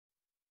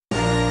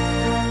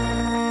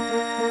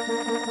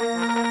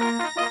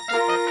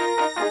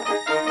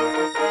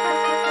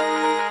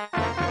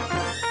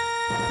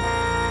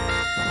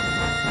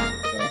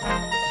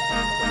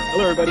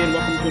Hello, everybody, and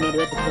welcome to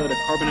another episode of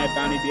Carbonite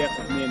Bounty BS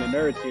with me and the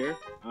nerds here.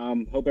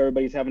 Hope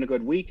everybody's having a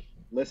good week.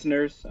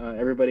 Listeners,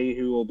 everybody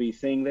who will be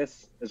seeing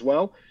this as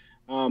well.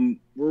 We're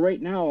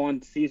right now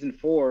on season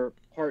 4,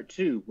 part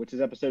 2, which is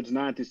episodes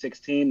 9 through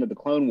 16 of the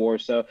Clone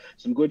Wars. So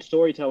some good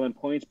storytelling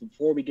points.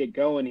 Before we get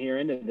going here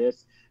into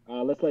this,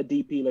 let's let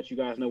DP let you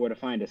guys know where to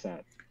find us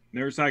at.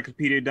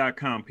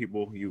 Nerdcyclopedia.com,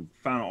 people. You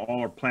find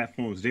all our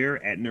platforms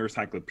there at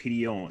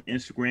Nerdcyclopedia on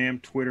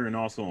Instagram, Twitter, and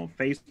also on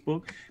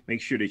Facebook.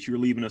 Make sure that you're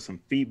leaving us some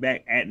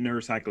feedback at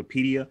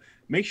Nerdcyclopedia.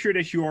 Make sure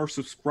that you are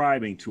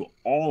subscribing to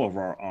all of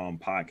our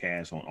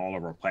podcasts on all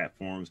of our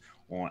platforms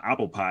on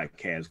Apple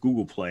Podcasts,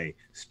 Google Play,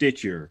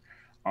 Stitcher,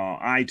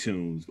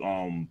 iTunes,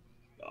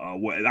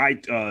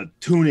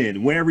 tune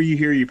in wherever you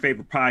hear your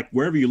favorite podcast,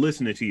 wherever you're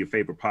listening to your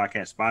favorite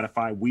podcast,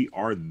 Spotify, we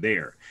are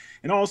there.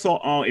 And also,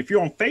 if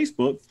you're on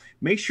Facebook,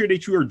 make sure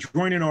that you are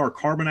joining our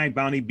Carbonite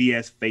Bounty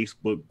BS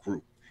Facebook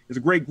group. It's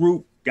a great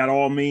group, got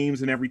all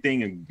memes and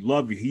everything, and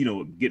love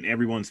getting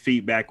everyone's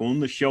feedback on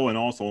the show and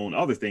also on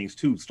other things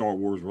too, Star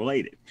Wars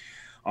related.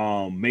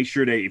 Make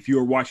sure that if you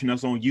are watching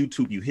us on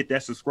YouTube, you hit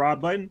that subscribe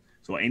button,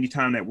 so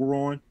anytime that we're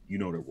on, you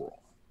know that we're on.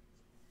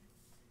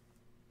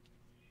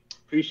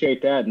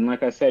 Appreciate that. And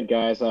like I said,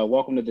 guys,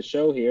 welcome to the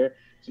show here.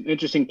 Some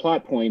interesting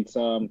plot points.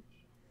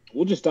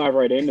 We'll just dive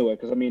right into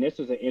it because, I mean, this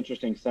was an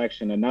interesting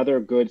section,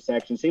 another good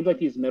section. Seems like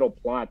these middle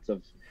plots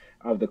of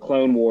the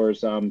Clone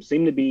Wars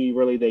seem to be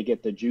really, they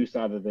get the juice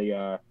out of the,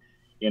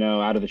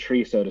 out of the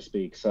tree, so to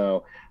speak.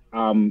 So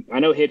I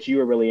know, Hitch, you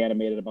were really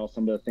animated about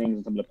some of the things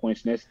and some of the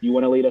points in this. Do you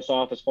want to lead us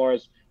off as far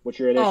as what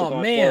your initial thoughts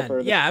were for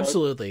this yeah, part?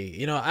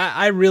 absolutely.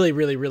 I really,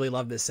 really, really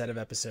love this set of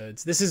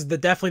episodes. This is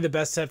definitely the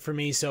best set for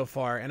me so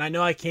far. And I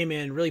know I came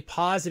in really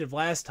positive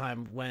last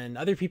time when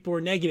other people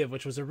were negative,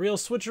 which was a real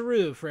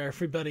switcheroo for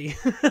everybody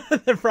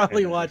that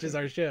probably watches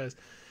our shows.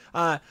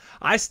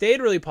 I stayed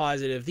really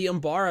positive. The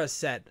Umbara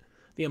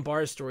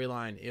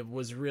storyline, it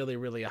was really,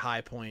 really a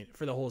high point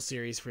for the whole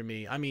series for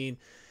me. I mean,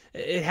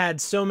 it had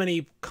so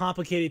many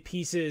complicated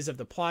pieces of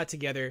the plot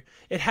together.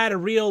 It had a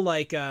real,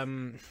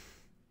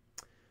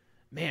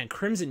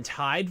 Crimson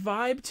Tide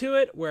vibe to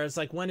it, where it's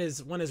like, when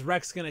is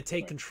Rex gonna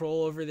take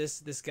control over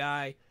this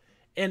guy,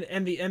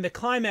 and the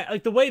climax,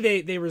 like the way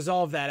they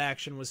resolved that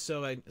action was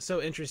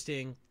so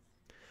interesting,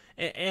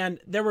 and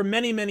there were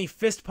many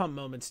fist pump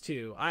moments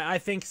too. I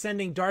think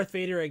sending Darth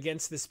Vader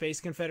against the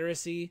Space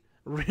Confederacy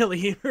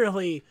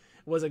really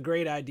was a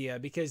great idea,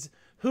 because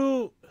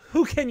who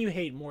can you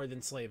hate more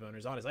than slave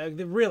owners, honestly? Like,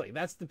 really,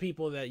 that's the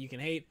people that you can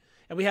hate,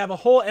 and we have a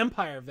whole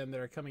empire of them that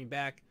are coming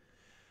back.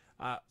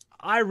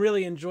 I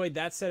really enjoyed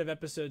that set of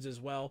episodes as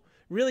well.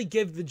 Really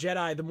give the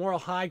Jedi the moral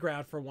high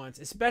ground for once,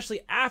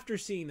 especially after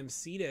seeing them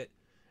seated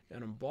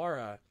in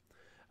Umbara.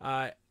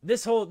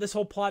 This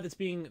whole plot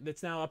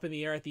that's now up in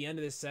the air at the end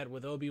of this set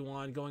with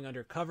Obi-Wan going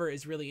undercover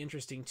is really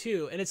interesting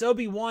too. And it's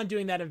Obi-Wan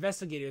doing that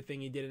investigator thing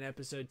he did in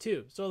episode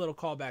 2. So a little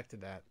callback to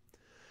that.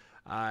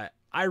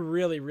 I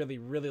really, really,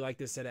 really like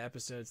this set of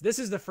episodes. This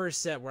is the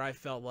first set where I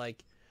felt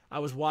like I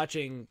was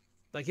watching,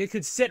 like it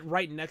could sit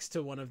right next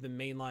to one of the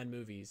mainline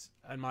movies,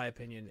 in my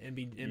opinion,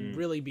 and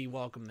really be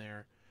welcome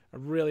there. A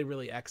really,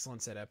 really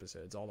excellent set of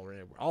episodes all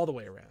the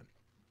way around.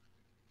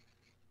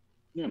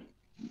 Yeah.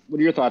 What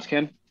are your thoughts,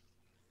 Ken?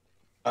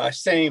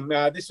 Same.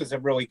 This was a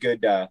really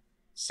good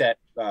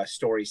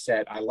story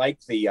set. I like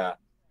the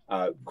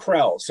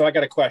Krell. So I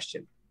got a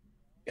question.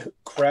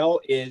 Krell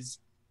is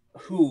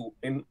who,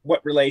 in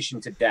what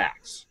relation to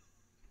Dax?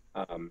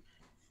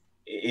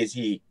 Is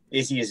he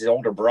his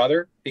older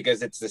brother?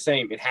 Because it's the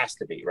same. It has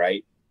to be,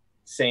 right?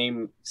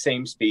 Same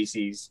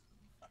species.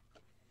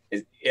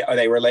 Are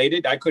they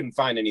related? I couldn't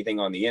find anything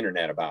on the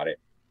internet about it,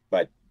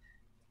 but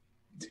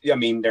I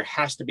mean, there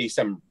has to be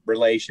some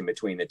relation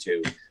between the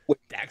two.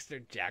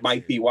 Daxter Jackson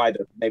might be why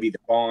the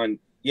bond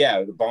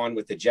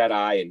with the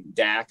Jedi and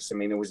Dax. I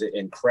mean, there was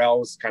in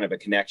Krell's kind of a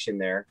connection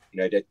there.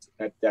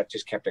 That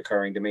just kept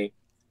occurring to me.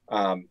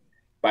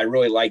 But I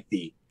really like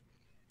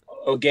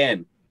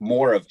again,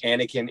 more of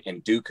Anakin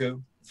and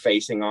Dooku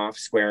facing off,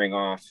 squaring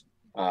off.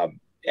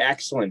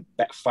 Excellent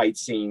fight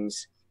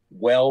scenes,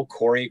 well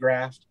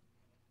choreographed,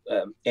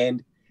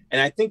 and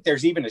I think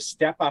there's even a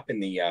step up in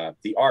the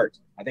art.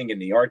 I think in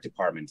the art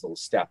department, a little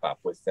step up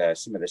with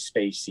some of the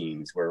space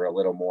scenes were a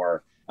little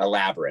more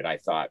elaborate, I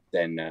thought,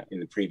 than in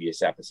the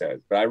previous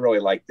episodes. But I really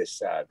like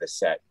this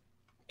set.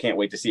 Can't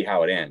wait to see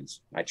how it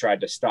ends. I tried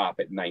to stop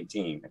at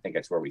 19. I think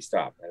that's where we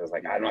stopped. I was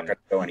like, I'm not going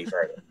to go any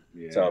further.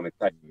 So I'm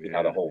excited to see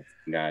how the whole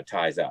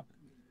ties up.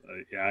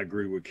 Yeah, I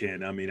agree with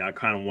Ken. I mean, I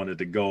kind of wanted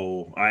to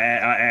go. I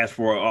asked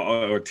for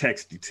or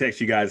text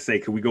you guys to say,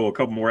 could we go a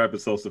couple more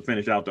episodes to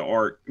finish out the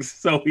arc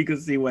so we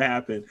could see what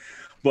happened.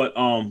 But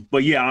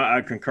yeah,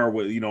 I concur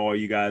with all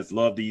you guys.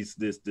 Love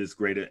this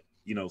great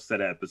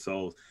set of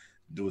episodes.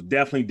 It was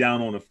definitely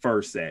down on the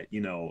first set.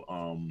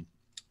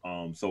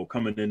 So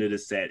coming into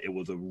this set, it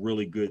was a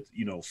really good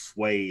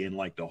sway in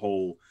like the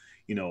whole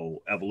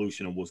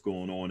evolution of what's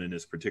going on in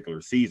this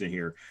particular season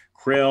here.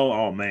 Krell,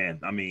 oh man,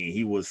 I mean,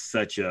 he was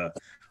such a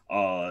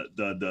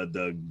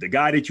the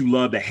guy that you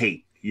love to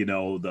hate. you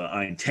know, the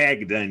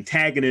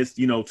antagonist,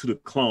 you know, to the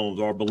clones,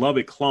 our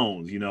beloved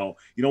clones. You know,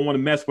 you don't want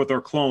to mess with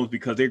our clones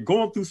because they're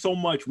going through so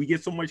much. We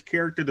get so much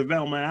character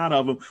development out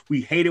of them.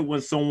 We hate it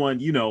when someone,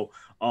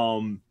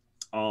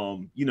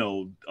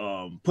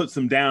 puts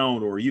them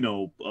down, or,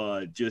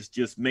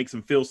 just makes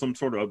them feel some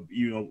sort of,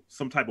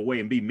 some type of way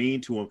and be mean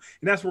to them.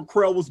 And that's what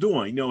Krell was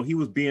doing. You know, he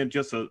was being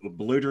just a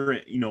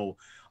belligerent,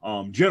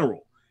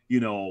 general.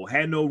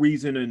 Had no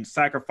reason in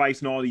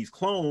sacrificing all these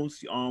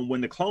clones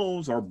when the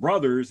clones are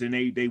brothers, and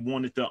they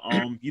wanted to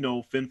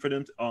fend for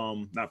them,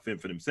 not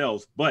fend for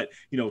themselves, but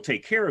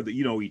take care of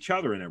each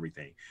other and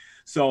everything.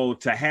 So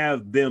to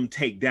have them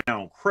take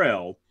down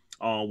Krell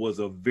was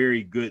a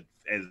very good,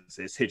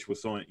 as Hitch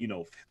was on,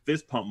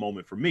 fist pump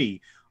moment for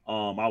me.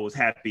 I was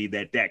happy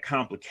that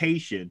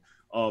complication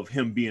of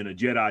him being a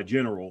Jedi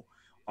general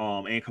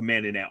and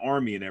commanding that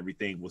army and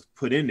everything was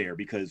put in there,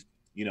 because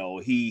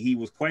he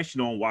was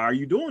questioned on, why are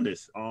you doing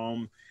this?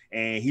 And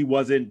he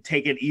wasn't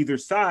taking either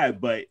side,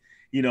 but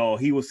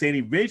he was saying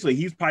eventually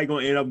he's probably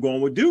going to end up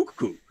going with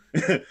Dooku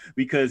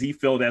because he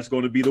felt that's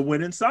going to be the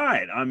winning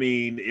side. I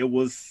mean, it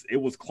was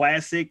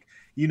classic,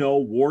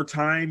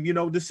 wartime,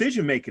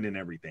 decision making and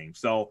everything.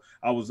 So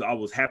I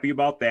was happy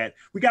about that.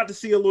 We got to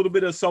see a little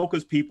bit of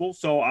Ahsoka's people,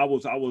 so I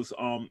was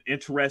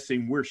interested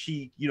in where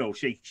she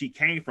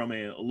came from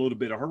and a little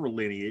bit of her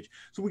lineage.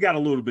 So we got a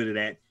little bit of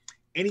that.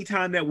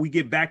 Anytime that we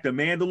get back to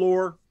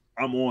Mandalore,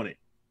 I'm on it,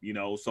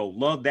 so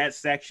love that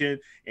section.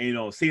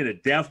 And, seeing a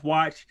Death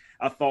Watch,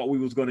 I thought we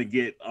was going to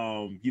get,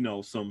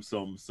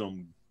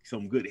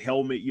 some good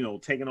helmet,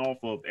 taken off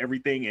of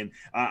everything. And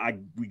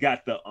we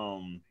got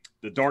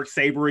the dark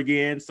saber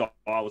again. So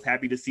I was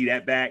happy to see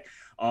that back.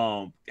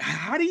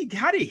 How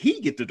did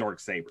he get the dark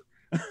saber?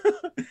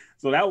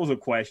 So that was a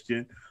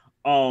question.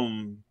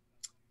 And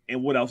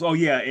what else? Oh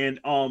yeah.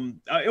 And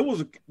it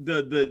was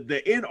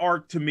the end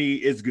arc to me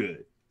is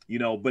good.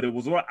 But it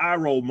was an eye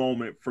roll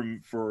moment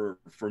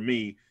for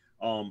me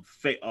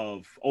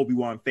of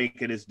Obi-Wan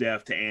faking his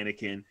death to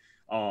Anakin.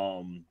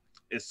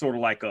 It's sort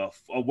of like a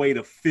way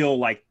to feel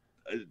like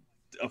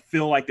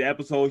the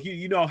episode.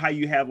 You know how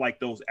you have like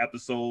those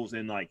episodes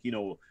in like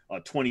a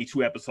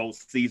 22 episode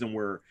season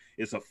where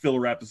it's a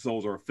filler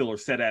episodes or a filler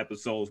set of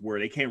episodes where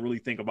they can't really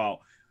think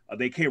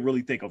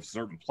of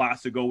certain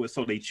plots to go with,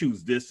 so they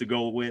choose this to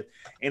go with.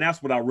 And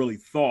that's what I really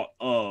thought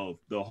of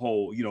the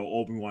whole,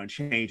 Obi-Wan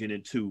changing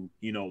into,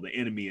 the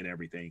enemy and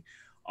everything.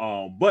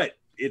 But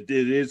it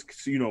is,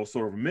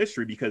 sort of a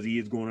mystery because he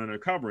is going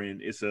undercover,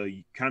 and it's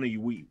a kind of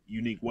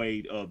unique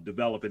way of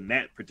developing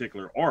that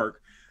particular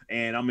arc.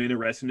 And I'm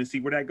interested to see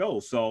where that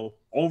goes. So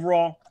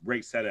overall,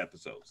 great set of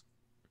episodes.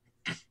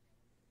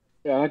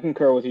 Yeah, I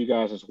concur with you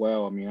guys as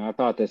well. I mean, I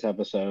thought this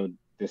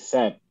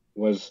set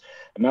was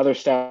another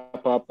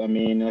step up. I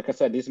mean, like I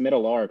said, these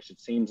middle arcs,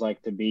 it seems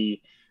like to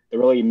be the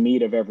really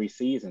meat of every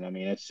season. I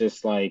mean, it's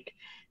just like,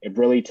 it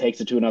really takes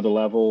it to another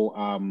level.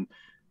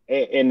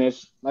 And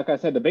it's, like I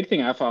said, the big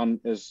thing I found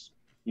is,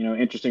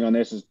 interesting on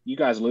this is, you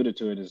guys alluded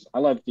to it, is I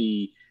love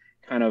the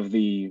kind of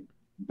the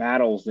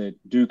battles that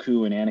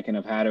Dooku and Anakin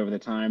have had over the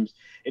times.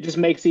 It just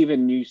makes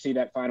even, you see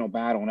that final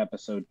battle in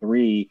episode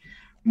 3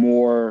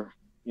 more,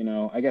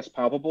 I guess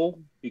palpable,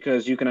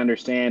 because you can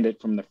understand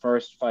it from the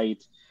first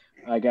fight,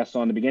 I guess,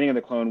 on the beginning of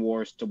the Clone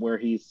Wars to where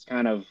he's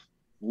kind of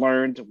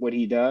learned what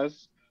he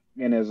does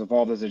and has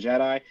evolved as a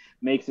Jedi,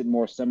 makes it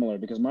more similar.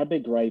 Because my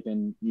big gripe,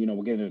 and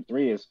we'll get into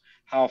 3, is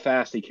how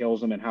fast he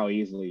kills them and how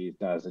easily he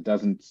does. It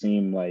doesn't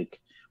seem like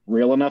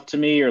real enough to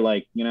me, or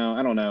like,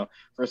 I don't know,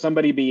 for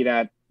somebody to be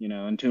that,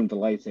 in tune with the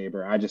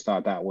lightsaber, I just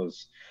thought that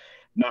was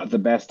not the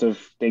best of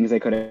things they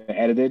could have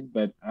edited.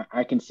 But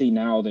I can see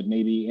now that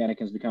maybe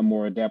Anakin's become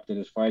more adept at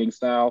his fighting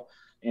style,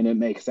 and it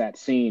makes that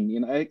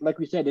scene, like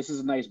we said, this is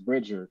a nice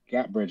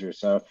gap bridger.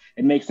 So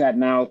it makes that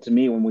now, to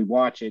me, when we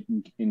watch it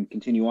and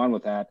continue on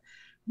with that,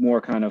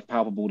 more kind of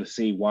palpable to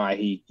see why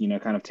he,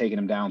 kind of taking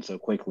him down so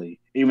quickly,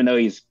 even though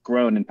he's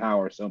grown in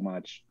power so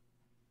much.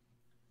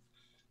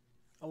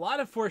 A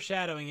lot of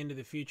foreshadowing into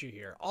the future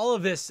here. All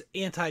of this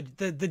the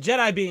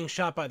Jedi being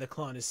shot by the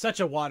clone is such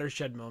a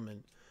watershed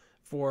moment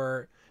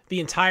for the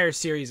entire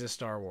series of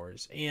Star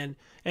Wars, and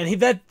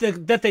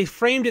that they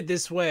framed it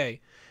this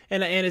way.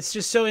 And it's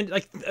just so,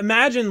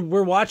 imagine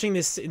we're watching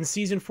this in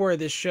season 4 of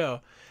this show,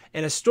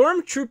 and a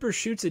stormtrooper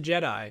shoots a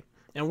Jedi,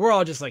 and we're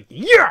all just like,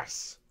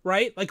 yes,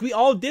 right? Like, we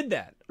all did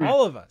that,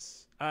 all of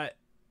us.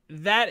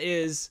 That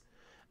is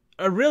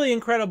a really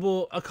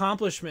incredible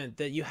accomplishment,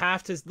 that you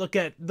have to look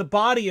at the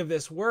body of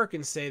this work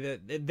and say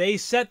that they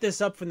set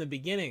this up from the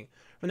beginning,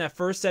 from that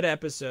first set of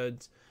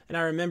episodes. And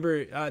I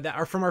remember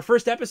from our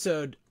first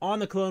episode on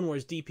the Clone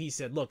Wars, DP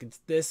said, look, it's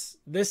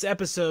this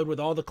episode with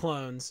all the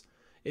clones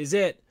is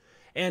it.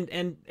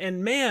 And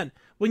man,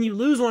 when you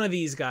lose one of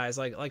these guys,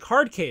 like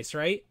Hard Case,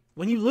 right?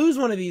 When you lose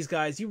one of these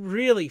guys, you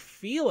really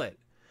feel it.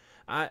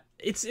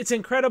 It's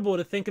incredible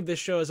to think of this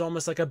show as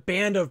almost like a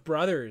band of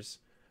brothers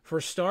for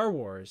Star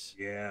Wars.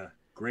 Yeah,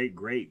 great.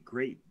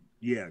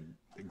 Yeah,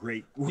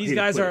 great. These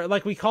guys are,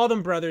 like, we call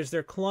them brothers.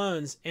 They're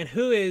clones. And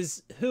who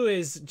is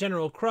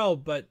General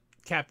Krell but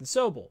Captain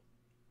Sobel,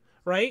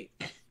 right?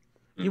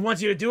 He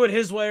wants you to do it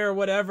his way or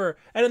whatever.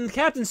 And then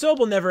Captain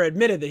Sobel never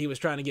admitted that he was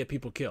trying to get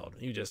people killed.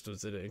 He just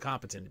was an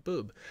incompetent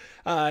boob.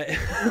 But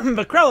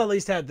Krell at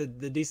least had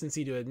the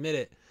decency to admit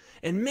it.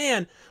 And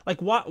man,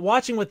 like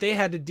watching what they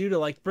had to do to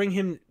like bring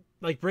him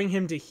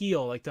to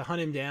heel, like to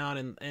hunt him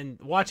down, and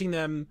watching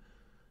them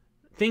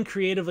think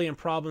creatively and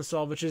problem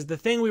solve, which is the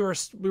thing we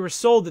were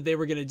sold that they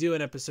were going to do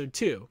in episode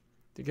 2.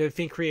 They're going to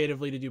think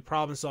creatively to do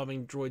problem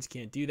solving. Droids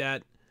can't do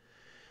that.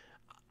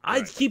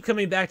 I keep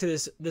coming back to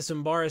this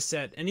Umbara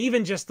set, and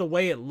even just the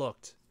way it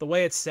looked, the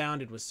way it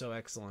sounded was so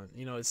excellent.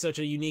 You know, it's such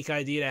a unique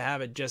idea to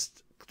have it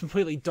just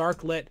completely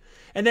dark lit,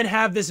 and then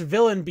have this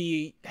villain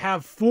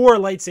have 4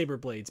 lightsaber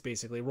blades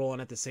basically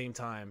rolling at the same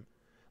time.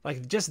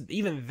 Like, just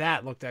even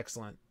that looked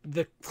excellent.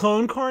 The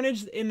clone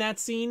carnage in that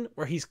scene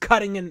where he's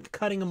cutting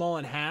them all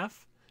in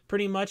half,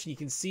 pretty much, and you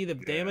can see the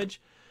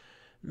damage.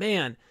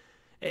 Man,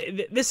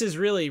 this is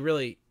really,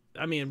 really,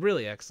 I mean,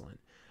 really excellent.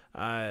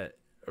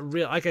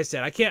 Like I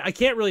said, I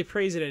can't really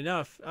praise it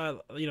enough.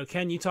 You know,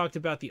 Ken, you talked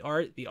about the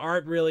art. The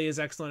art really is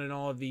excellent in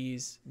all of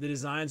these. The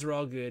designs are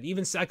all good.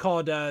 Even I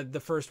called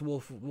the first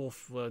Wolf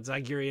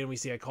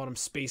Zygerian I called him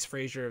Space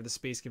Fraser of the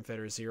Space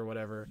Confederacy or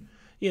whatever.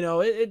 You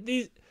know,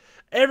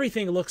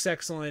 everything looks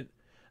excellent.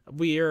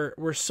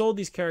 We're sold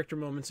these character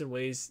moments in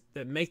ways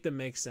that make them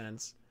make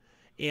sense.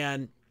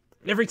 And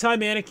every time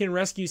Anakin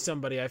rescues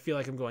somebody, I feel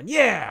like I'm going,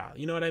 yeah,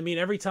 you know what I mean?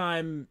 Every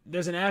time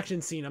there's an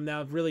action scene, I'm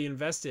now really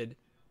invested.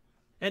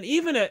 And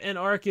even an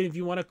arc, if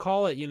you want to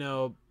call it, you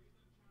know,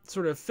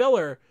 sort of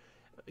filler,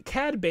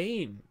 Cad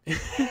Bane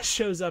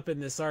shows up in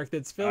this arc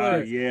that's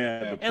filler.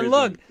 And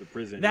look,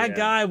 that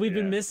guy, we've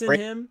been missing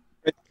him.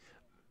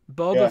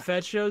 Boba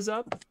Fett shows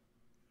up.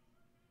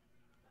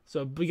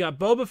 So we got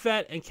Boba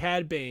Fett and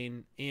Cad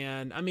Bane,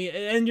 and I mean,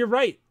 and you're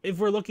right. If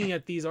we're looking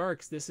at these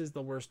arcs, this is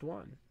the worst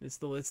one. It's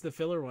the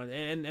filler one,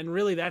 and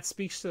really that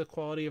speaks to the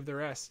quality of the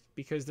rest,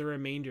 because the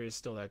remainder is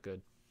still that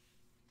good.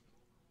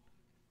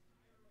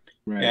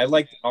 Right.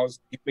 Yeah,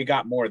 we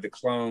got more of the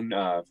clone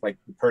like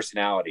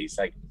personalities.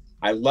 Like,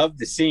 I love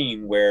the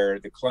scene where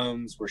the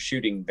clones were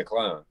shooting the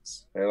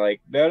clones. They're like,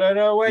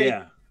 no, wait,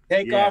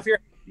 take off your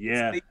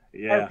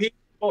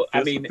people.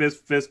 I mean,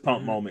 fist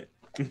pump moment.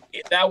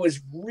 That was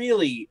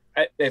really,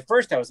 at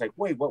first I was like,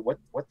 wait,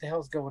 what the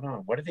hell's going on?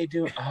 What are they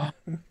doing? Oh,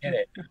 I get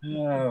it.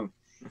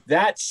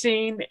 That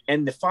scene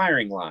and the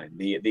firing line,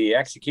 the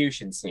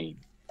execution scene.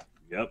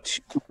 Yep.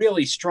 2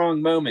 really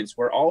strong moments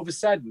where all of a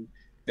sudden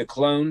the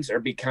clones are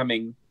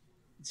becoming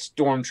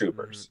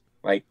stormtroopers.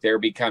 Like, they're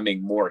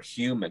becoming more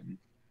human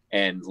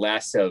and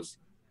less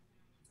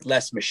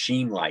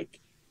machine-like.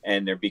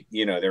 And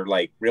they're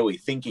like really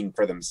thinking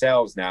for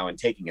themselves now and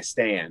taking a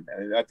stand.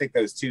 I think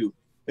those two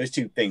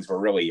things were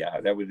really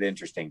that was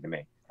interesting to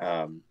me.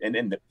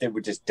 And they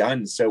were just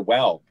done so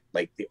well.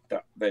 Like the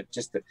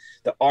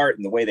art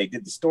and the way they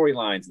did the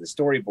storylines and the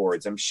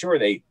storyboards. I'm sure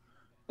they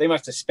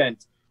must have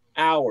spent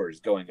hours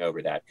going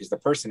over that, because the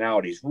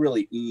personalities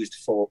really oozed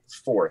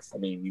forth. I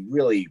mean, you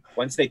really,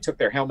 once they took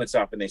their helmets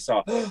off and they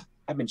saw,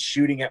 I've been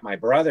shooting at my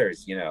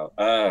brothers,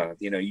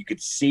 you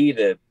could see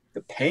the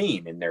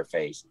pain in their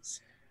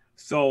faces.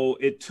 So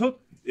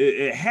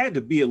it had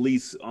to be at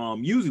least,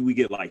 usually we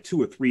get like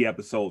 2 or 3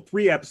 episode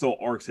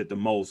arcs at the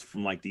most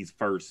from like these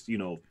first,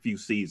 few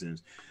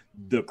seasons.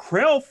 The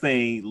Krell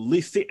thing, at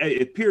least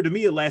it appeared to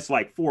me, it lasts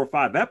like 4 or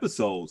 5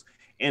 episodes.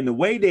 And the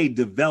way they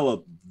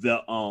developed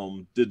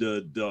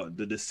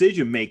the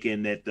decision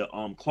making that the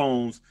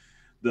clones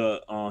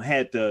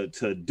had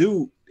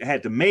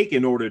to make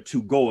in order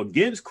to go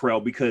against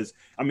Krell, because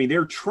I mean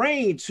they're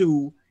trained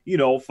to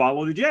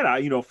follow the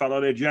Jedi,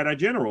 follow their Jedi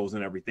generals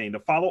and everything, to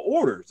follow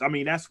orders. I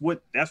mean that's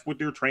what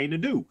they're trained to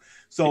do.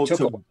 So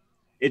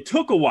it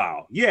took a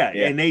while,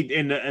 and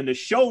the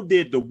show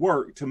did the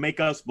work to make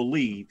us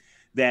believe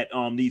that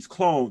these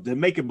clones, to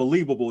make it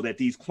believable that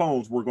these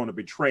clones were going to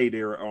betray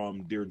their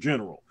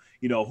general,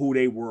 who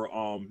they were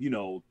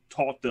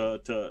taught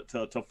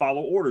to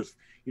follow orders,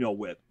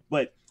 with.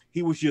 But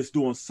he was just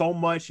doing so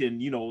much,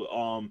 and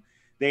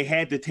they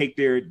had to take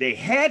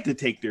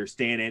their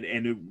stand,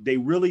 and they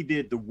really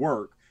did the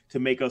work to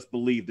make us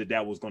believe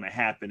that was going to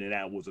happen, and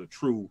that was a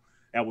true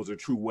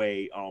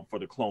way for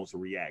the clones to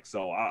react.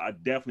 So I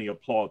definitely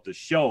applaud the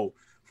show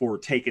for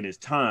taking its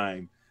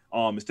time.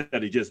 Instead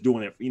of just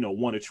doing it,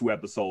 1 or 2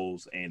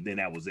 episodes, and then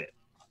that was it.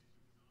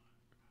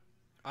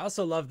 I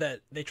also love that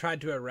they tried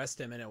to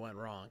arrest him and it went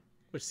wrong,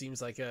 which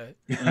seems like a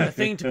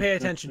thing to pay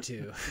attention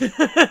to.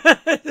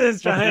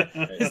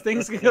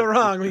 Things can go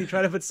wrong when you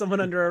try to put someone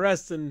under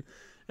arrest, and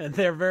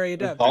they're very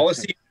adept.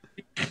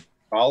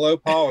 Follow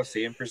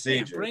policy and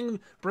procedure. Yeah,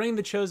 bring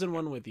the chosen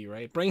one with you,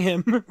 right? Bring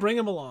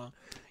him along.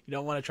 You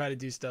don't want to try to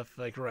do stuff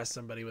like arrest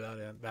somebody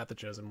without the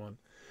chosen one.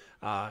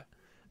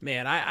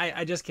 Man,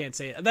 I just can't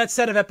say it. That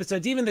set of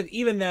episodes,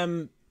 even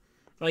them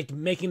like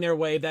making their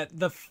way, that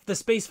the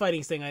space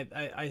fighting thing,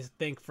 I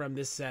think from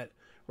this set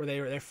where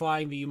they're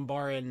flying the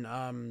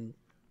Umbaran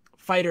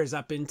fighters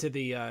up into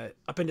the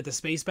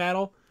space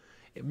battle,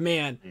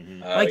 Man,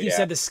 Mhm. like you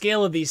said, the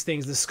scale of these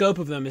things, the scope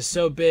of them is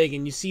so big,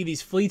 and you see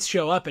these fleets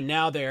show up, and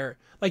now they're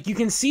like, you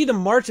can see the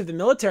march of the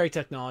military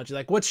technology.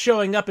 Like, what's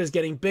showing up is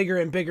getting bigger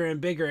and bigger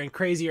and bigger and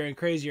crazier and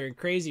crazier and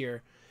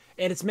crazier.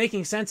 And it's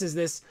making sense as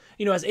this,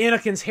 as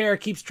Anakin's hair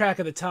keeps track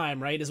of the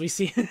time, right? As we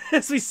see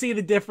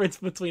the difference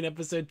between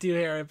episode 2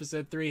 hair and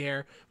episode 3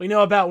 hair, we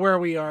know about where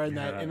we are in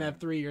that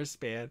 3-year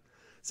span.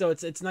 So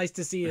it's nice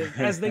to see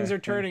as things are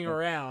turning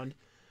around.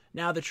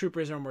 Now the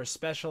troopers are more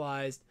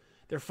specialized.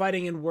 They're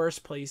fighting in worse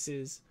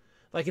places.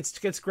 Like, it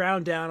gets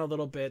ground down a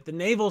little bit. The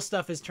naval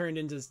stuff has turned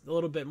into a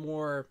little bit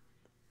more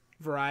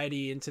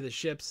variety into the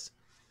ships.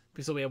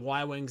 So we have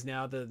Y-Wings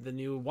now, the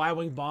new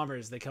Y-Wing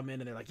bombers. They come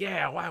in and they're like,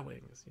 yeah,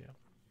 Y-Wings.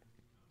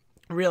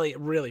 Really,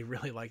 really,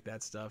 really like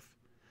that stuff.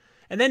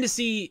 And then to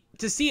see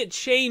it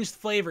change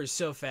flavors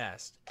so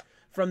fast.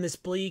 From this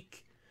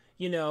bleak,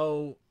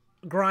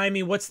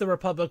 grimy, what's the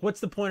Republic? What's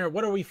the point? Or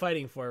what are we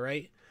fighting for,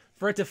 right?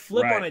 For it to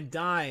flip on a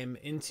dime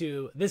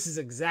into, this is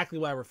exactly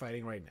why we're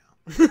fighting right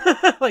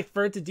now. Like,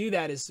 for it to do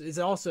that is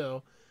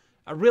also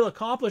a real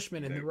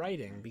accomplishment in the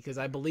writing, because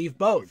I believe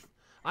both.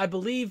 I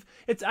believe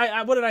it's,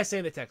 what did I say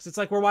in the text? It's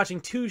like we're watching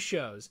two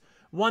shows.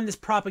 One, this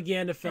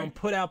propaganda film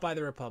put out by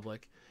the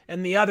Republic,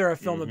 and the other, a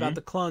film about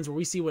the clones where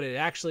we see what it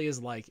actually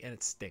is like, and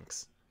it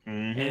stinks.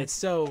 And it's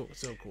so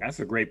cool. That's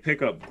a great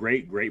pickup.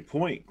 Great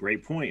point.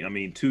 Great point. I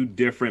mean, two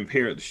different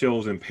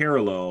shows in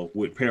parallel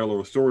with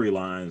parallel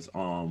storylines,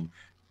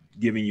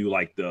 giving you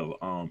like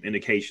the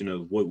indication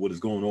of what is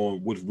going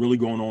on, what's really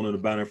going on in the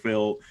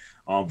battlefield,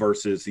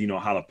 versus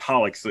how the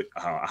politics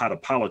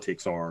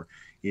are,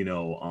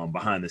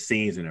 behind the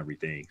scenes and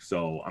everything.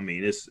 So I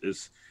mean,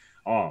 it's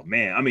oh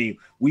man, I mean,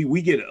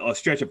 we get a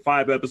stretch of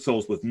 5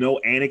 episodes with no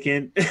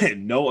Anakin,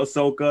 no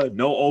Ahsoka,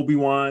 no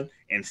Obi-Wan,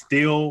 and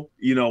still,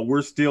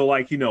 we're still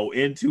like,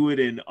 into it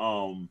and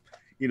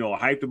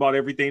hyped about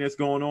everything that's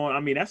going on.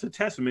 I mean, that's a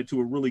testament to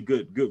a really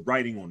good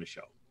writing on the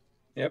show.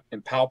 Yep,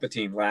 and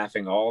Palpatine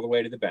laughing all the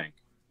way to the bank.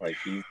 Like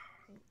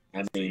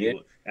that's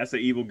an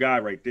evil guy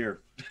right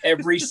there.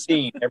 Every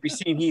scene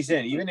he's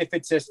in, even if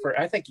it's just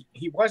I think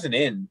he wasn't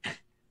in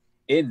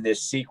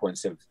this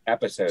sequence of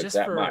episodes just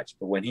much,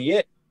 but when he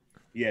is,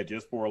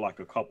 just for like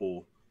a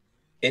couple,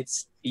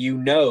 it's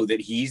that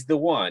he's the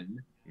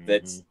one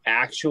that's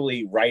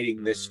actually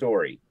writing this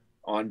story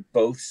on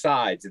both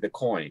sides of the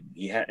coin.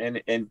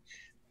 And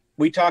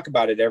we talk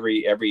about it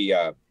every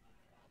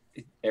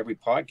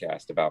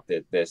podcast about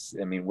this.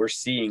 I mean, we're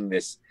seeing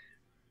this.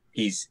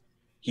 He's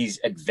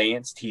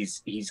advanced.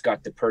 He's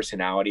got the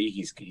personality.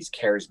 He's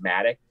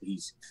charismatic.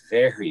 He's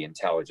very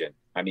intelligent.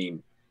 I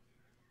mean,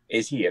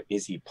 is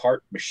he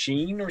part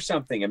machine or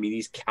something? I mean,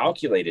 he's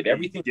calculated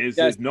everything.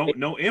 There's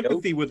no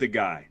empathy with the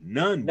guy,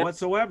 none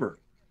whatsoever.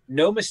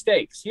 No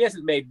mistakes. He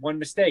hasn't made one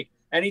mistake.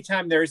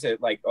 Anytime there's a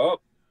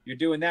you're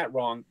doing that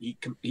wrong,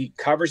 he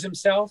covers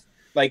himself.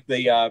 Like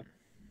the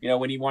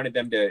when he wanted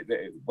them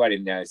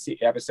to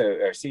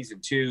season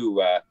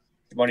 2,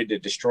 wanted to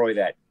destroy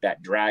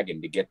that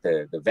dragon to get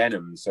the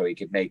venom so he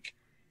could make.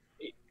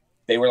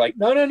 They were like,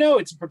 no,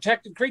 it's a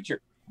protected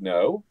creature.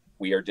 No,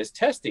 we are just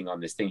testing on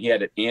this thing. He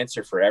had an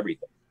answer for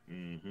everything.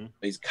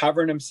 He's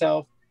covering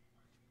himself.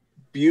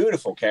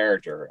 Beautiful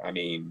character. I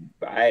mean,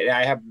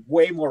 I have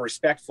way more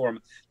respect for him.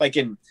 Like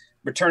in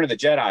Return of the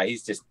Jedi,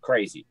 he's just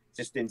crazy,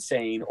 just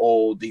insane,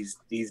 old. He's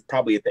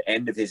probably at the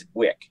end of his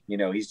wick.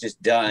 He's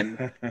just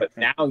done. But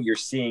now you're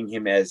seeing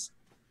him as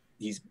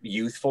he's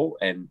youthful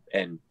and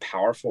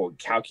powerful and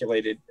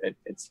calculated.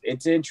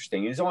 It's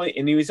interesting. He was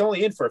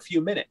only in for a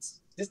few minutes.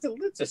 It's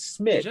a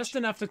smidge, just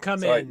enough to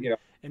come in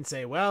and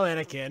say, "Well,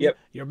 Anakin,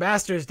 your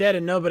master's dead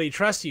and nobody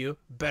trusts you.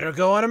 Better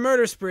go on a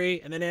murder spree."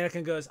 And then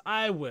Anakin goes,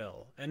 "I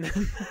will," and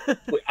then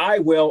I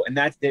will, and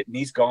that's it. And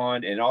he's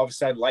gone. And all of a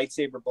sudden,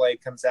 lightsaber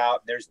blade comes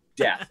out. And there's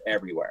death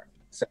everywhere.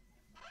 So,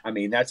 I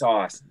mean, that's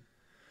awesome.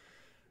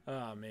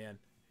 Oh man.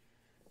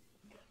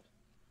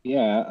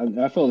 Yeah,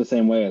 I feel the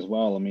same way as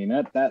well. I mean,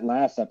 that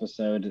last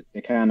episode,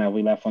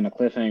 we left on a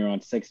cliffhanger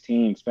on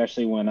 16,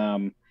 especially when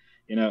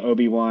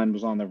Obi-Wan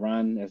was on the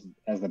run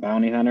as the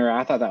bounty hunter.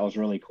 I thought that was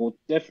really cool.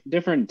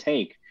 Different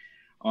take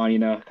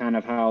on kind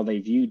of how they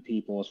viewed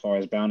people as far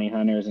as bounty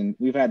hunters, and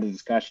we've had the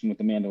discussion with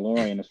the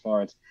Mandalorian as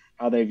far as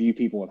how they view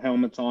people with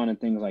helmets on and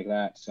things like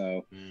that.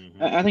 So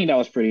I think that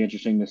was pretty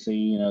interesting to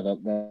see.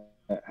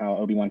 How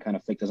Obi-Wan kind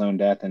of faked his own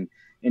death and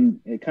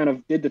it kind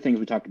of did the things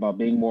we talked about,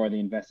 being more of the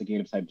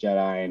investigative type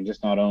Jedi and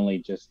just not only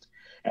just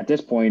at this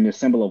point a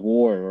symbol of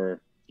war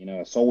or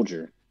a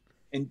soldier.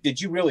 And did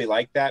you really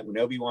like that when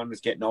Obi-Wan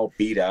was getting all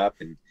beat up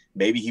and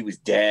maybe he was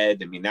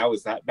dead? I mean,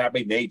 that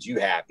made you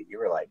happy. You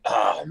were like,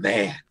 oh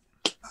man.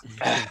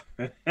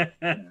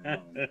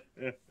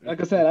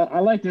 Like I said, I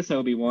like this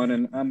Obi-Wan,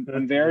 and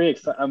I'm very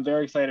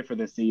excited for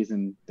this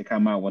season to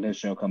come out when his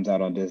show comes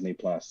out on Disney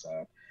Plus.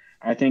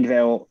 I think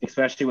they'll,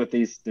 especially with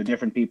the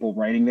different people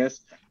writing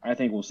this, I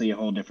think we'll see a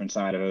whole different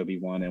side of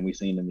Obi-Wan than we've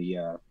seen in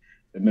the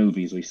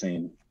movies we've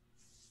seen.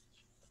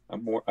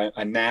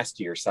 A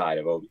nastier side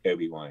of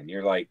Obi-Wan.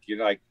 You're like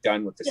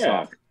done with the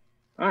soft.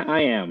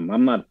 I am.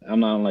 I'm not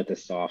like the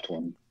soft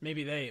one.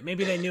 Maybe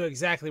they knew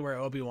exactly where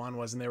Obi-Wan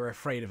was and they were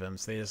afraid of him,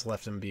 so they just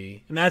left him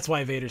be. And that's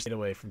why Vader stayed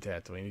away from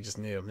Tatooine. He just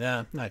knew,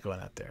 nah, not going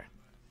out there.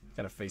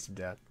 Gotta face some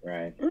death.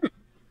 Right.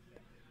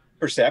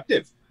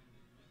 Perceptive.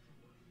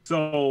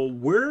 So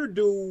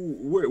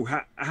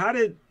how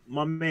did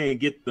my man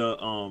get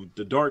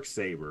the dark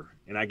saber?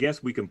 And I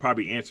guess we can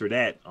probably answer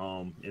that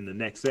in the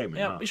next segment.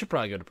 Yeah, huh? we should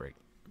probably go to break.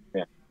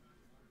 Yeah.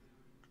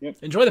 Yep.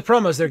 Enjoy the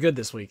promos. They're good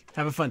this week.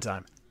 Have a fun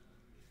time.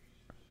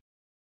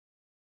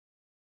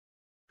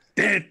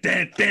 Mortal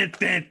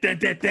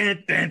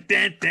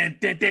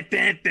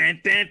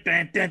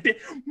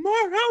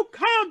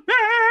Kombat.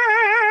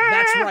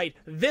 That's right.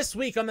 This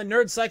week on the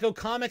Nerd Psycho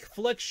Comic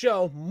Flick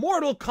Show,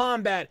 Mortal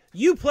Kombat.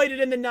 You played it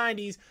in the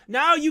 90s.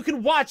 Now you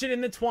can watch it in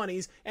the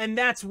 20s. And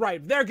that's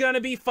right. They're going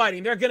to be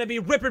fighting. They're going to be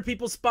ripping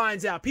people's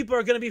spines out. People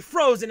are going to be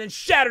frozen and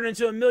shattered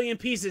into a million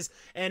pieces.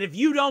 And if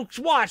you don't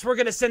watch, we're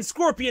going to send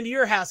Scorpion to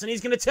your house and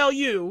he's going to tell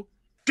you,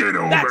 Get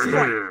over that's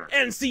here.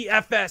 right,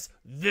 NCFS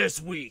this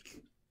week.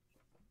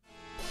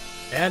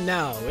 And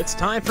now, it's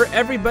time for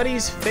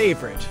everybody's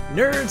favorite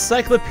Nerd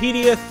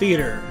Cyclopedia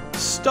Theater,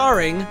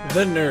 starring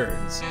the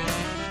nerds.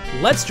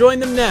 Let's join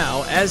them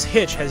now as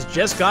Hitch has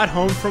just got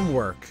home from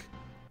work.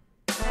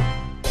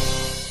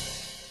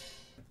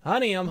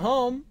 Honey, I'm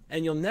home,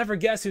 and you'll never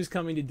guess who's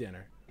coming to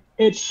dinner.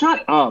 It's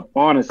shut up,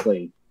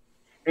 honestly.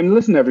 And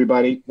listen,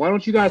 everybody, why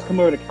don't you guys come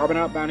over to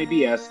Carbonite Bounty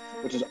BS,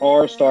 which is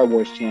our Star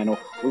Wars channel.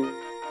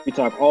 We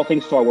talk all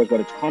things Star Wars,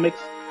 whether it's comics,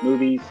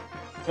 movies,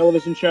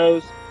 television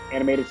shows,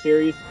 animated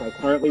series. Like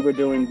currently we're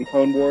doing the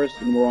Clone Wars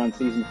and we're on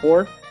season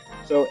 4.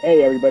 So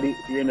hey everybody,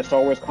 if you're into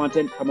Star Wars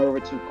content, come over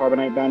to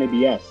Carbonite Bounty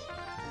BS.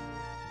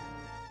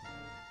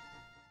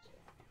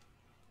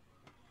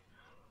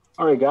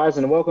 Alright guys,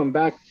 and welcome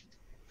back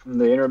from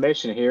the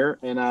intermission here.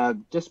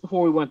 And just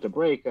before we went to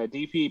break,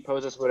 DP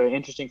posed us with an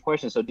interesting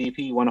question. So DP,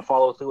 you want to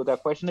follow through with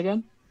that question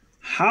again?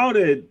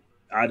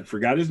 I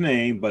forgot his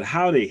name, but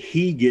how did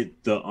he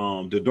get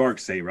the dark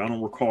saber? I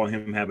don't recall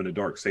him having a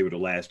dark saber the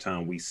last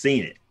time we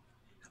seen it.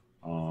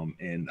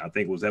 And I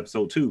think it was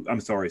episode 2.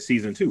 I'm sorry,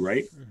 season 2,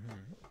 right? Mm-hmm.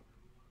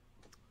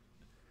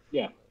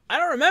 Yeah. I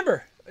don't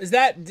remember. Is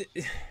that...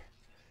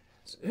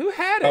 Who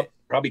had it?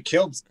 Probably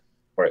killed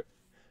for it.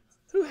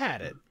 Who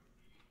had it?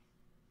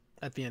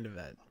 At the end of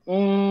that.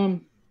 Oh,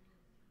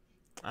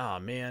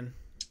 man.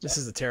 This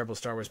is a terrible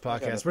Star Wars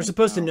podcast. We're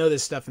supposed to know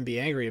this stuff and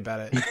be angry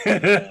about it.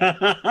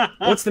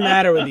 What's the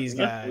matter with these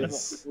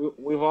guys?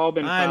 We've all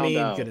been found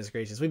out. Goodness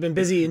gracious. We've been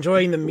busy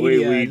enjoying the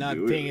media, not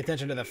paying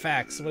attention to the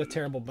facts. What a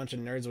terrible bunch of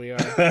nerds we are.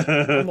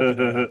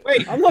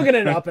 I'm looking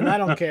it up, and I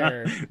don't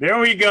care. There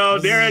we go.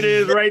 There it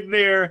is right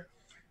there.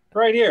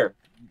 Right here.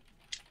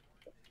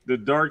 The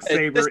dark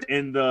saber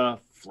in the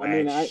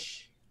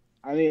flesh.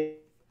 I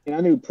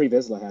knew Pre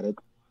Vizsla had it.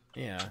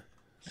 Yeah.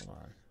 Hold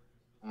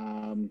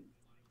on.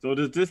 So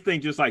does this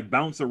thing just like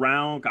bounce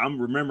around? I'm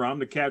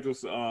the casual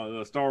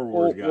Star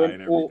Wars guy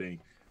and everything.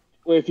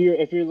 Well, if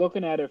you're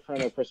looking at it from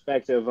the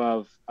perspective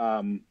of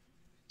the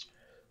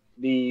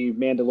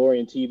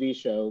Mandalorian TV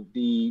show,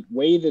 the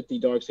way that the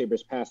darksaber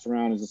is passed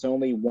around is it's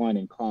only one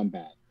in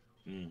combat.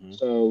 Mm-hmm.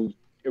 So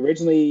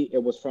originally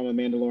it was from a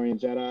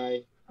Mandalorian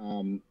Jedi.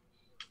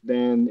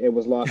 Then it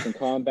was lost in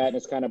combat and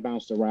it's kind of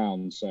bounced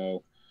around.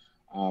 So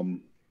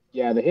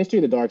yeah, the history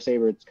of the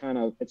darksaber, it's kind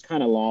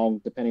of long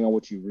depending on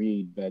what you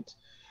read, but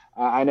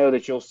I know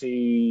that you'll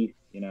see,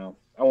 I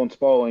won't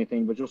spoil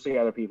anything, but you'll see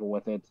other people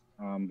with it.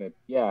 But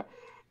yeah,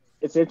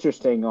 it's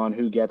interesting on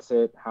who gets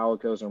it, how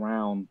it goes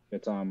around.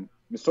 But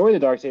the story of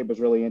the darksaber is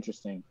really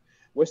interesting.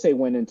 Wish they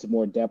went into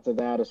more depth of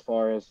that as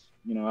far as,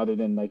 other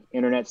than like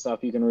internet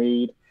stuff you can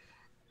read.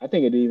 I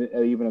think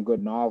it'd even a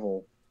good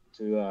novel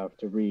to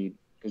read,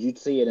 because you'd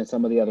see it in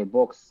some of the other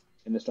books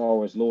in the Star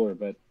Wars lore.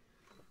 But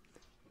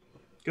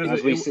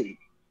as we see,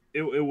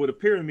 it would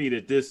appear to me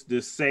that this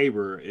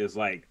saber is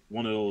like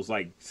one of those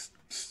like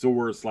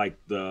swords, like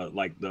the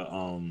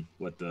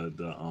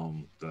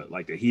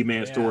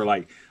He-Man sword,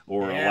 like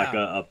like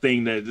a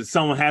thing that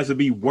someone has to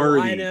be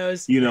worthy,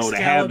 to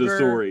have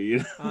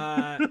the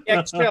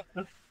sword.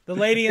 The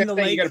lady in the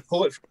lake. You gotta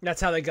pull it.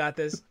 That's how they got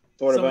this.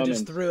 Someone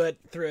just threw it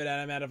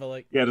at him out of a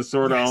lake. Yeah, the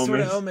sword of omens. Sword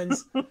of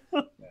omens.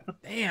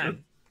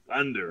 Man.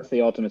 Thunder. That's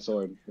the ultimate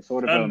sword. The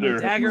sword of omens.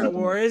 Dagger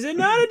war. Is it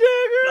not a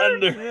dagger?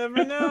 Thunder. You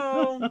never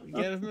know.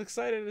 Get him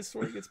excited. His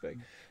sword gets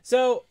big.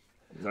 So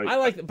I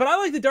like the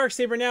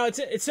darksaber now.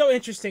 It's so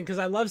interesting because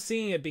I love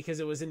seeing it because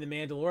it was in the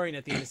Mandalorian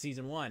at the end of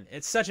season 1.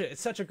 It's such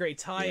a great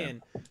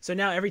tie-in. Yeah. So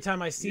now every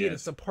time I see it,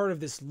 it's a part of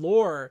this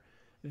lore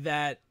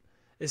that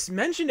is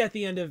mentioned at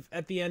the end of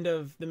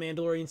the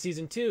Mandalorian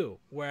season 2,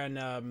 when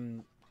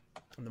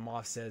the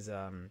Moff says,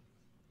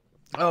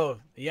 oh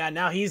yeah,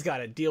 now he's got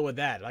to deal with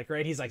that. Like,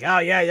 right? He's like, oh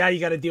yeah, you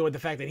got to deal with the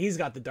fact that he's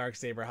got the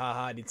darksaber.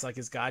 Haha. And it's like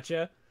his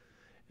gotcha.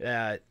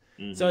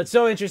 So it's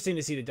so interesting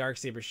to see the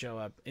darksaber show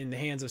up in the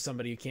hands of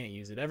somebody who can't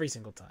use it every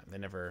single time.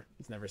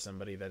 It's never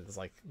somebody that is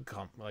like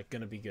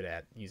gonna be good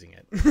at using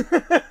it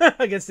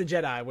against the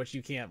Jedi, which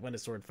you can't win a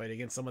sword fight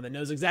against someone that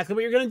knows exactly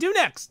what you're gonna do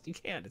next. You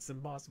can't. It's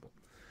impossible.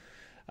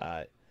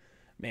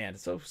 man,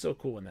 it's so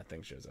cool when that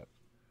thing shows up.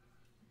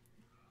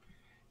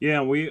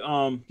 Yeah, we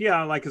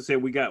like I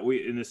said,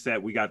 we in the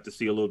set we got to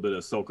see a little bit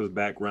of Ahsoka's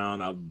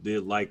background. I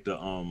did like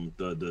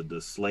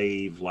the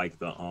slave, like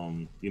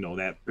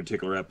that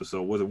particular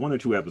episode. Was it 1 or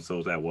 2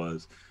 episodes that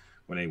was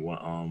when they went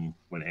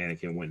when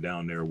Anakin went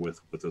down there with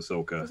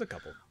Ahsoka? There's a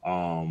couple.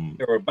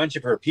 There were a bunch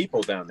of her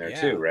people down there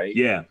too, right?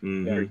 Yeah.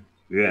 Mm-hmm.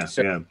 Yeah.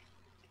 So yeah.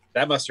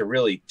 That must have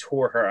really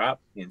tore her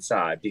up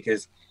inside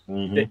because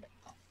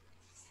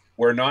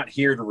we're not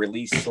here to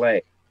release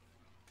slaves.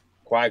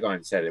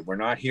 Qui-Gon said it. We're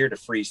not here to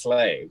free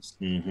slaves.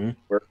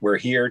 We're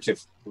here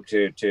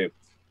to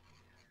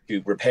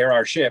repair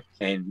our ship,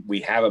 and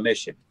we have a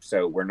mission.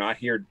 So we're not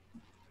here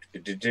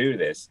to do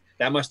this.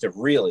 That must have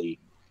really,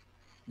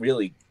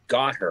 really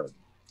got her.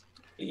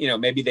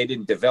 Maybe they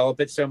didn't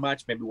develop it so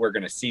much. Maybe we're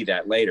going to see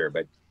that later.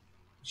 But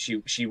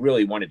she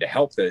really wanted to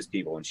help those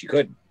people, and she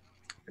couldn't.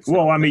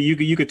 Well, I mean,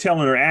 you could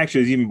tell in her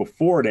actions even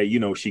before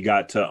that, she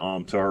got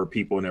to her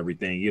people and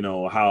everything,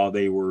 how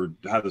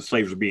the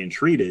slaves were being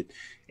treated.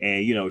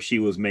 And, she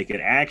was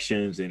making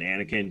actions, and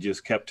Anakin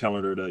just kept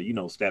telling her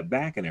to, step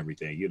back and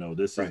everything.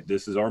 This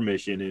is our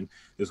mission, and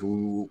this is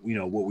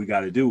what we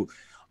got to do.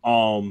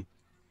 I'm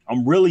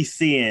really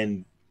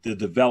seeing the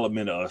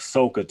development of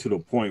Ahsoka to the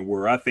point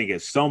where I think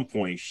at some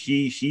point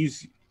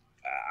she's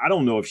I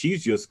don't know if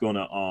she's just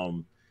gonna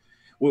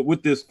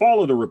with this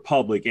fall of the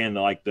Republic and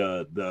like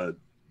the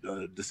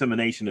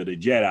dissemination of the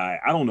Jedi,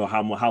 I don't know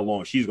how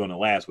long she's going to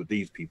last with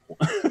these people.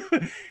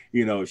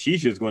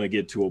 She's just going to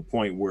get to a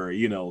point where,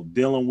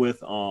 dealing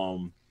with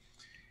and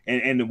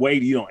the way,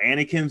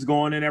 Anakin's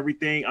going and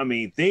everything. I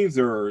mean, things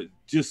are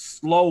just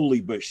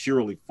slowly but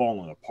surely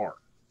falling apart.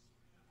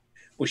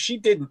 Well, she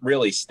didn't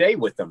really stay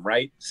with them,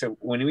 right? So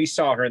when we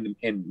saw her in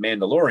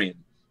Mandalorian,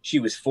 she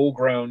was full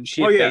grown.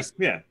 She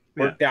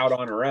worked out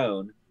on her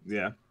own.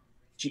 Yeah.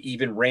 She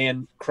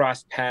even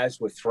crossed paths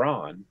with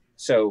Thrawn.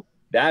 So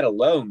that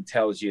alone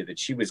tells you that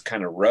she was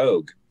kind of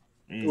rogue.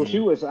 Well, she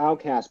was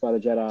outcast by the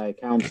Jedi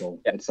Council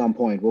at some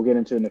point. We'll get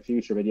into it in the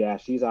future, but yeah,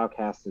 she's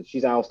outcasted.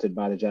 She's ousted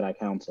by the Jedi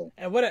Council.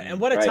 And what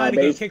a time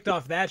to get kicked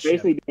off that ship.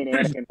 Basically being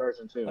Anakin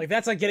version 2. Like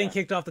that's like getting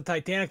kicked off the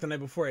Titanic the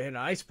night before it hit an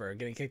iceberg,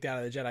 getting kicked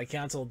out of the Jedi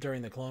Council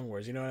during the Clone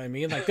Wars. You know what I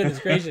mean? Like goodness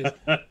gracious.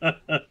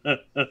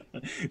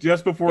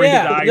 Just before he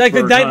hit the iceberg. Like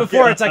the night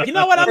before, it's like, you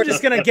know what? I'm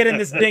just gonna get in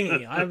this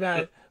dinghy.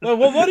 Well,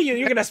 what are you?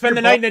 You're gonna spend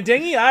the night in a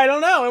dinghy? I don't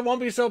know. It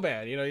won't be so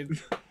bad.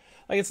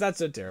 Like it's not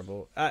so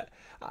terrible.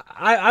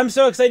 I'm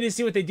so excited to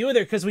see what they do with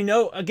it because we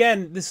know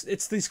again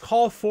it's these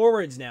call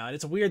forwards now, and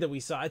it's weird that we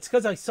saw it's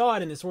because I saw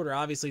it in this order.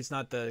 Obviously, it's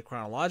not the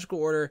chronological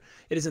order.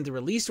 It isn't the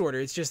release order.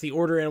 It's just the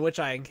order in which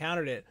I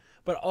encountered it.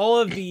 But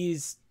all of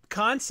these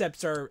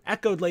concepts are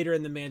echoed later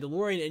in the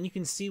Mandalorian, and you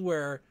can see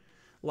where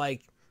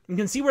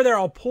they're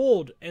all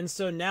pulled. And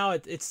so now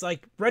it's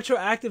like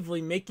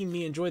retroactively making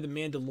me enjoy the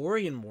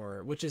Mandalorian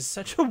more, which is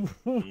such a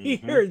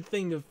weird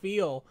thing to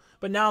feel.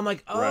 But now I'm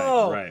like,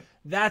 right.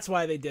 That's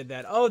why they did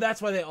that. Oh,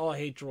 that's why they all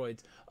hate droids.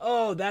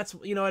 Oh, that's,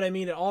 you know what I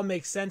mean? It all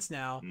makes sense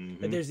now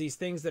that there's these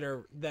things that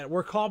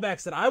were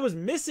callbacks that I was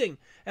missing.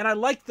 And I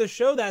liked the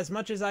show that as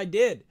much as I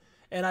did.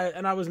 And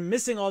I was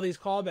missing all these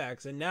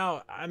callbacks. And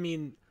now, I'm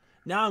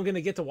going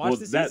to get to watch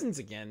the seasons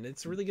again.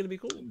 It's really going to be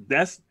cool.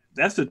 That's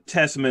a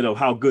testament of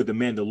how good the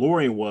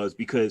Mandalorian was,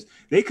 because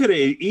they could have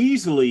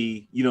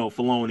easily,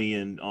 Filoni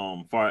and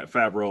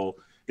Favreau,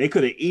 they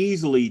could have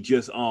easily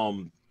just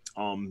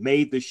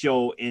made the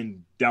show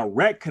in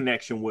direct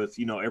connection with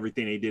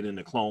everything they did in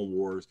the Clone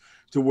Wars,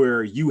 to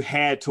where you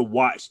had to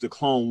watch the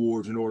Clone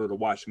Wars in order to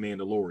watch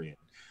Mandalorian.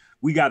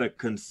 We got a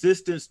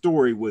consistent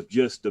story with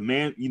just the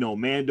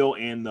Mando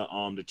and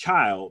the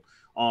child,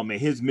 and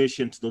his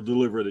mission to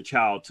deliver the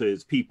child to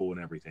his people and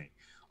everything.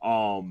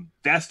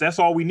 That's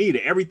all we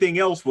needed. Everything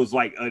else was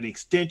like an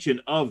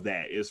extension of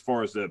that, as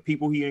far as the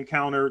people he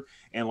encountered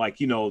and the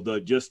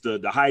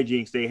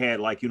hijinks they had,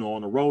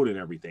 on the road and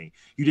everything.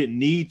 You didn't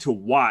need to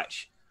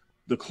watch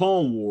the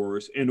Clone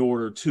Wars in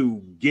order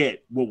to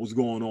get what was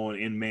going on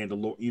in in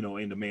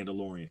the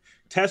Mandalorian.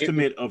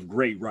 Testament of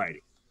great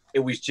writing. It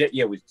was just,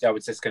 I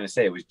was just going to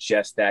say, it was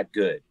just that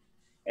good.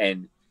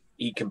 And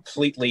he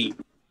completely,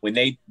 when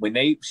they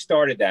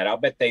started that, I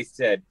bet they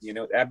said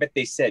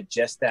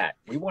just that.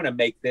 We want to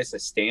make this a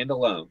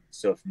standalone.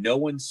 So if no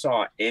one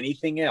saw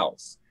anything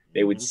else,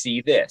 they would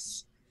see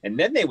this. And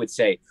then they would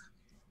say,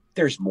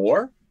 there's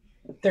more.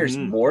 There's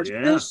more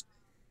to this.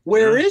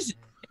 Where is it?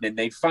 And then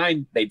they'd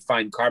find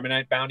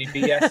Carbonite Bounty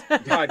BS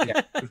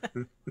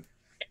podcast.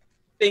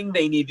 Thing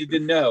they needed to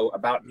know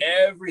about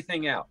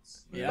everything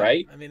else,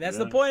 right? I mean, that's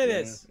the point of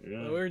this.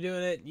 We're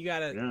doing it. You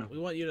gotta. We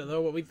want you to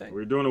know what we think.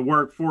 We're doing the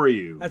work for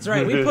you. That's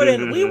right.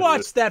 We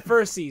watched that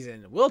first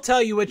season. We'll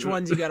tell you which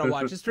ones you gotta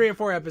watch. It's 3 or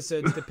 4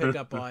 episodes to pick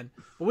up on.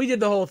 But we did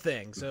the whole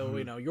thing, so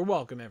you're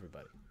welcome,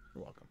 everybody.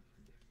 You're welcome.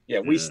 Yeah,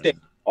 we stayed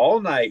all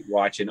night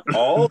watching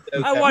all.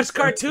 I watched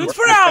cartoons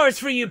for hours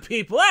for you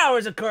people.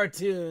 Hours of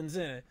cartoons.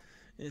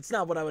 It's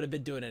not what I would have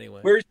been doing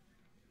anyway.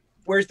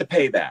 Where's the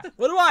payback?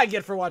 What do I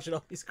get for watching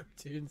all these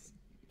cartoons?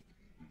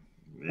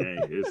 Yeah,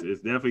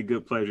 it's definitely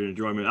good pleasure and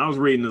enjoyment. I was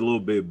reading a little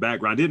bit of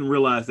background. I didn't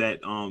realize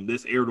that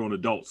this aired on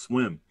Adult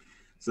Swim.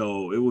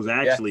 So it was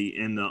actually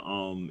in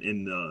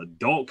the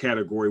adult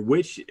category,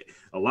 which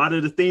a lot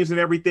of the themes and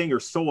everything are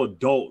so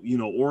adult,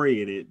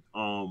 oriented,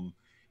 from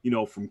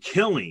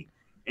killing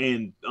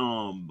and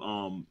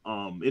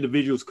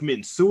individuals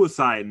committing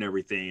suicide and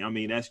everything. I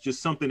mean, that's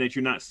just something that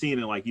you're not seeing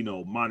in like,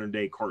 modern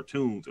day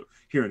cartoons or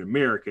here in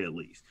America, at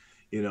least,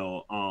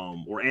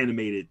 or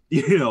animated,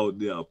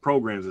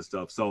 programs and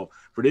stuff. So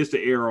for this to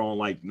air on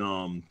like,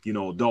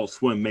 Adult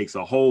Swim makes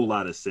a whole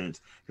lot of sense,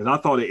 because I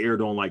thought it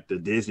aired on like the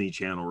Disney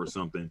Channel or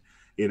something,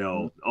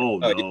 no.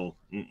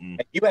 Mm-mm.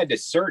 You had to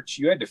search,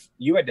 you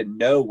had to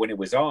know when it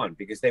was on,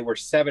 because they were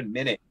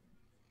 7-minute,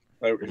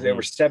 they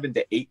were 7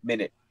 to 8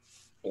 minute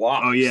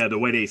blocks. Oh yeah, the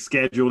way they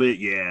scheduled it.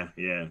 Yeah.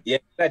 You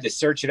had to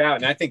search it out,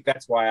 and I think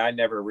that's why I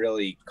never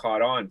really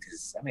caught on,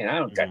 because I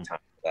don't got time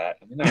for that.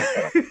 I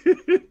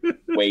gotta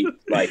wait,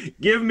 like,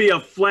 give me a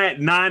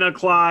flat 9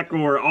 o'clock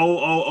or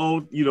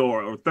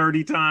or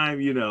 30 time,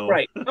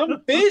 Right.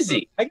 I'm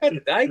busy. I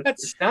got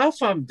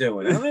stuff I'm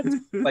doing. I don't have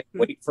to like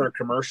wait for a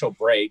commercial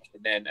break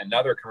and then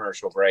another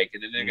commercial break,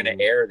 and then they're gonna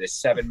air this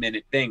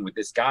 7-minute thing with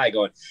this guy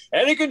going,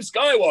 Anakin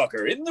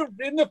Skywalker in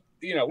the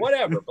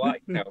whatever, blah,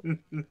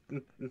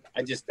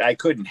 I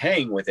couldn't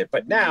hang with it.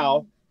 But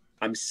now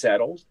I'm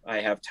settled.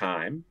 I have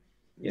time.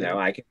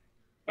 I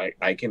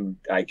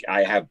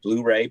have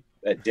Blu-ray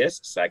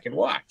discs I can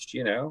watch.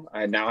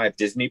 I now have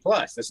Disney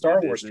Plus, the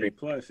Star Wars stream.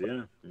 Plus,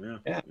 yeah,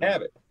 I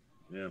have it.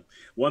 Yeah.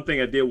 One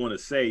thing I did want to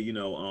say,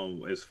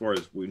 as far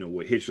as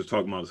what Hitch was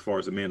talking about, as far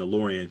as the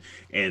Mandalorian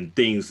and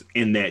things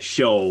in that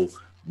show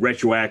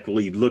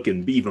retroactively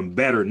looking even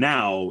better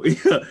now,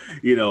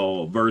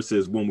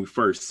 versus when we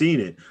first seen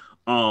it.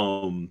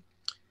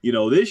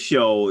 This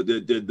show,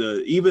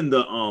 the even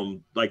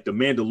the like the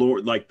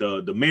Mandalore, like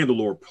the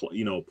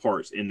Mandalore,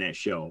 parts in that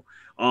show,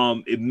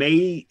 it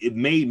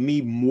made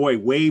me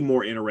way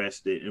more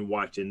interested in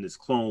watching this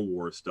Clone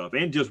Wars stuff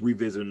and just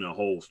revisiting the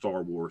whole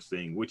Star Wars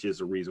thing, which is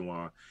the reason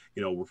why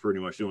we're pretty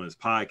much doing this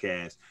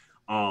podcast.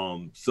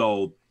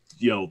 So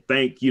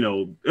thank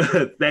you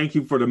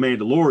for the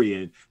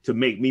Mandalorian to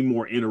make me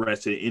more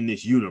interested in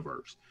this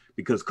universe.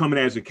 Because coming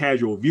as a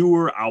casual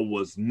viewer, I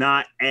was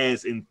not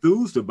as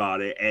enthused about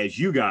it as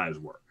you guys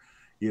were,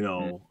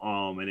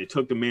 and it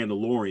took the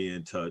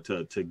Mandalorian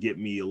to get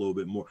me a little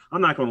bit more. I'm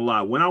not gonna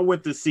lie. When I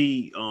went to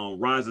see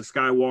Rise of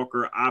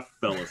Skywalker, I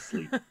fell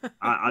asleep.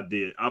 I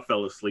did. I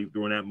fell asleep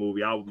during that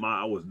movie. I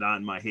was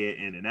nodding my head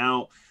in and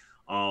out.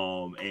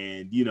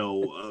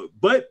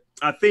 But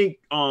I think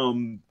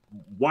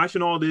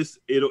watching all this,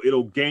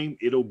 it'll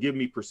give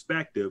me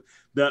perspective.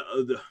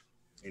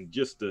 And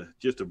just to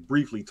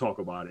briefly talk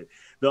about it,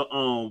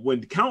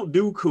 when Count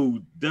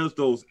Dooku does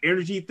those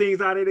energy things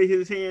out of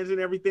his hands and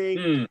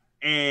everything,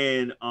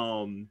 and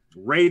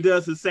Rey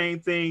does the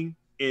same thing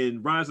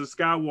in Rise of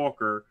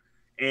Skywalker,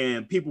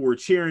 and people were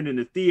cheering in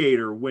the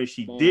theater when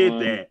she did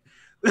that.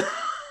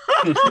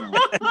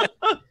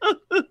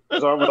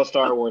 Those aren't real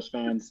Star Wars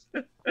fans.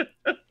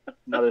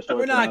 Another story.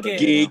 We're not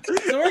geek.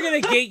 So we're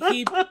gonna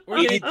gatekeep. We're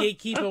gonna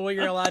gatekeep what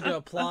you're allowed to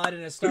applaud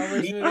in a Star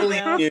Wars movie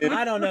now.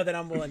 I don't know that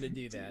I'm willing to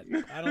do that.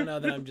 I don't know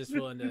that I'm just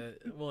willing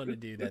to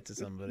do that to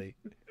somebody.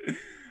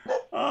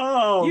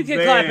 Oh, you can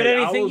clap at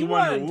anything you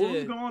want.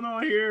 What's going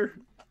on here?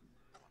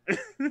 Oh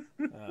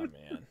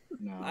man,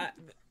 no.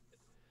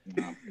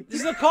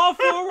 This is a call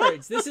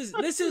forwards. This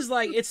is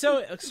like, it's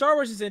so, Star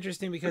Wars is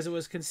interesting because it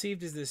was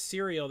conceived as this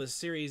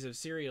series of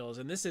serials,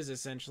 and this is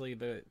essentially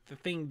the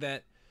thing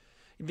that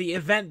the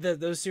event that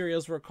those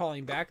serials were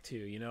calling back to.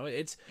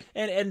 It's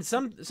and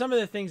some of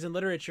the things in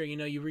literature,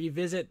 you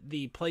revisit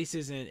the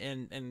places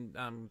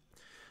and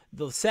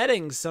the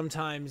settings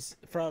sometimes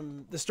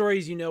from the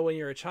stories when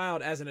you're a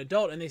child as an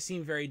adult, and they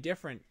seem very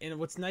different. And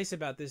what's nice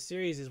about this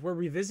series is we're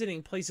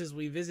revisiting places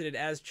we visited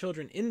as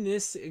children in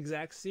this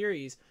exact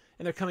series,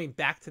 and they're coming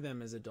back to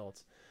them as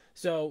adults.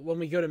 So when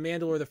we go to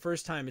Mandalore the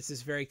first time, it's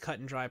this very cut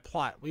and dry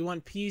plot. We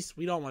want peace,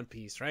 we don't want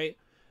peace, right?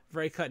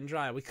 Very cut and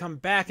dry. We come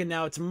back, and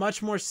now it's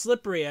much more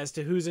slippery as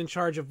to who's in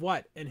charge of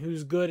what and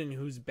who's good and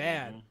who's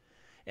bad. Mm-hmm.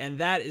 And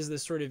that is the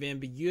sort of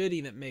ambiguity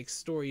that makes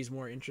stories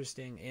more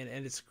interesting. And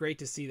it's great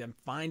to see them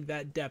find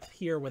that depth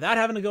here without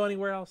having to go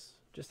anywhere else.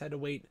 Just had to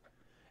wait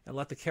and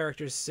let the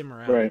characters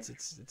simmer out. Right.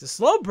 It's a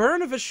slow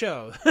burn of a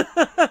show.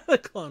 The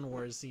Clone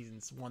Wars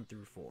seasons 1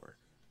 through 4.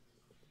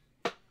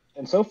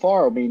 And so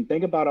far,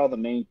 think about all the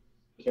main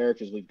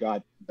characters we've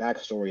got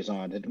backstories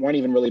on that weren't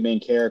even really main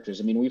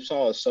characters. We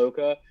saw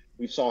Ahsoka,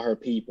 we saw her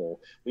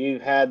people.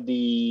 We've had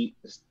the,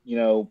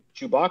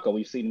 Chewbacca.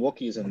 We've seen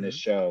Wookiees in this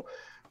show.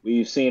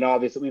 We've seen,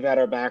 obviously, we've had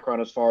our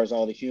background as far as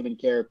all the human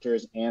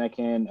characters,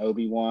 Anakin,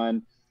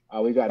 Obi-Wan.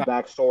 We've got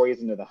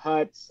backstories into the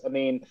Hutts.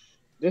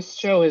 This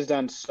show has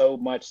done so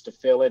much to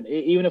fill in.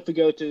 Even if we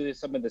go to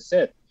some of the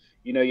Sith,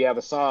 you have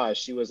Asajj.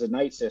 She was a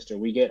Night Sister.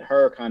 We get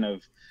her kind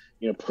of,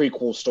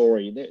 prequel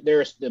story.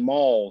 There's the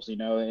Mauls,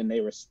 and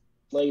they were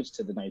slaves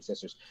to the Night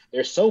Sisters.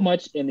 There's so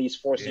much in these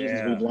 4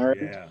 seasons we've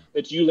learned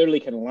that you literally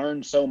can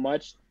learn so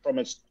much from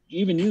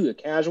even you, a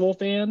casual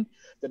fan,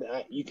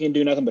 that you can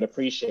do nothing but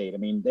appreciate. I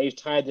mean, they've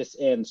tied this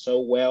in so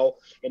well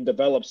and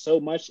developed so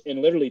much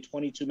in literally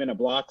 22-minute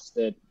blocks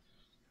that,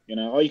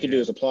 all you can do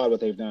is applaud what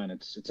they've done.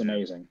 It's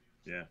amazing.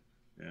 Yeah.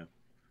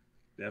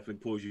 Definitely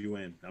pulls you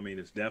in. I mean,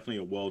 it's definitely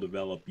a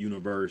well-developed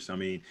universe. I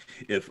mean,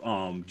 if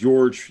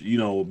George,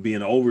 being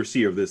an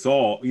overseer of this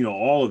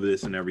all of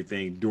this and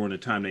everything during the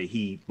time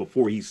that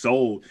before he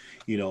sold,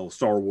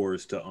 Star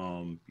Wars to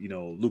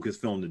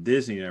Lucasfilm to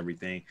Disney and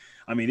everything.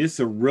 I mean, it's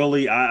a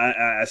really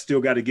I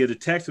still got to give a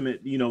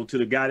testament, to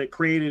the guy that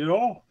created it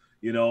all.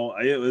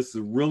 It's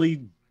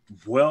really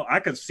well.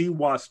 I can see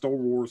why Star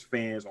Wars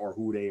fans are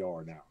who they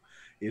are now.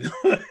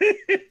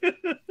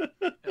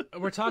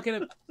 We're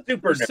talking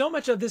there's so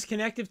much of this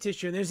connective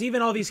tissue, and there's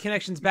even all these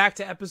connections back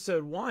to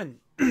episode 1.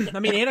 I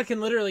mean, Anakin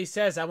literally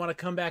says, I want to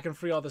come back and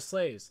free all the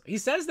slaves. He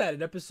says that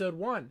in episode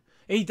 1,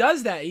 and he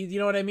does that. You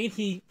know what I mean?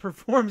 He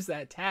performs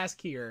that task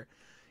here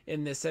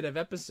in this set of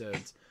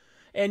episodes,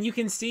 and you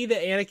can see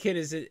that Anakin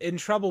is in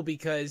trouble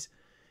because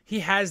he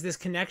has this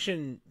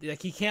connection.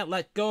 Like, he can't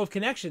let go of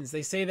connections.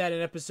 They say that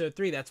in episode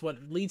 3. That's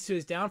what leads to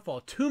his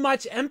downfall. Too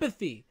much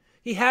empathy.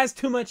 He has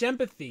too much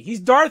empathy.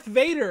 He's Darth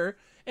Vader,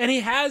 and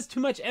he has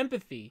too much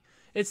empathy.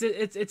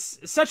 It's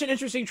such an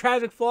interesting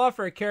tragic flaw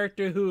for a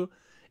character who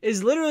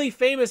is literally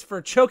famous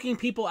for choking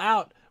people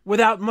out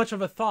without much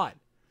of a thought.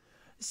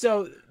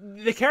 So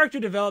the character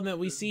development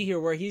we see here,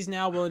 where he's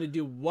now willing to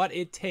do what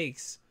it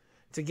takes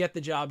to get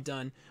the job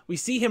done. We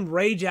see him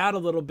rage out a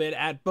little bit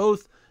at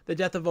both the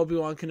death of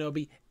Obi-Wan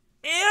Kenobi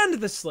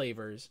and the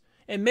slavers.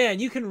 And man,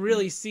 you can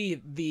really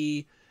see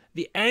the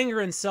anger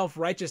and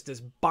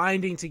self-righteousness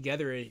binding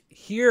together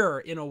here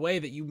in a way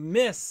that you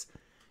miss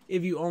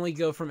if you only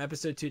go from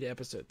episode 2 to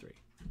episode 3.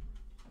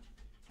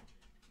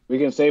 We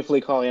can safely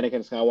call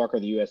Anakin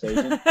Skywalker the U.S.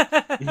 agent.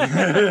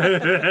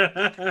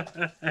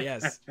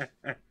 Yes.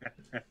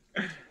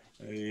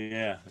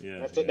 Yeah.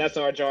 That's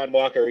our John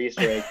Walker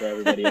Easter egg for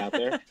everybody out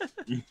there.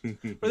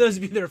 For those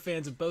of you that are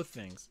fans of both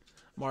things,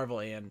 Marvel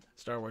and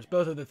Star Wars,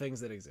 both of the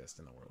things that exist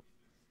in the world.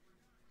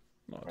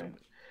 Right.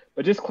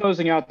 But just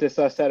closing out this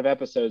set of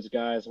episodes,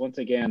 guys, once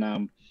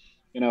again,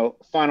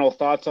 final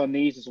thoughts on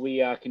these as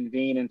we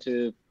convene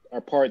into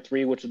our part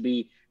 3, which will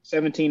be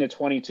 17 to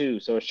 22.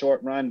 So a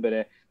short run,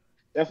 but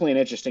definitely an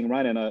interesting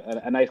run and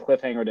a nice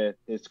cliffhanger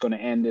that's going to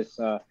end this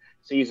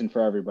season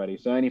for everybody.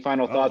 So any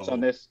final thoughts on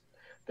this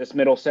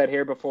middle set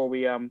here before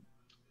we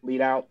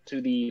lead out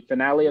to the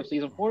finale of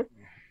season 4?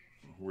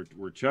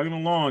 We're chugging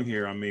along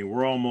here. I mean,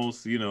 we're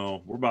almost,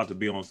 we're about to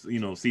be on,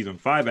 season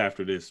 5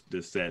 after this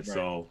set. Right.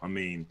 So, I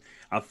mean,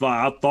 I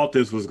thought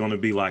this was going to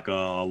be like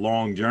a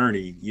long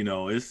journry.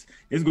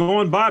 It's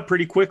going by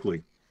pretty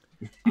quickly.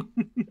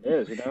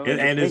 It is,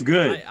 and it's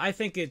good. I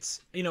think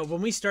it's,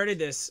 when we started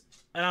this,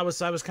 and I was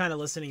kind of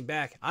listening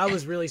back, I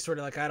was really sort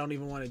of like, I don't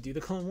even want to do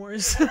the Clone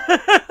Wars.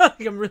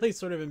 Like, I'm really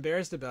sort of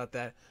embarrassed about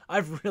that.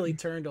 I've really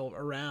turned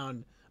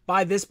around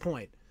by this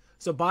point.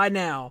 So by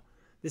now,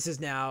 this has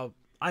now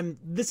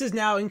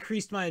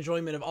increased my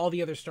enjoyment of all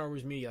the other Star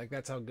Wars media. Like,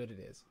 that's how good it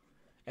is.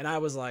 And I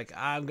was like,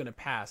 I'm going to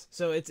pass.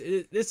 So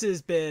this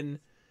has been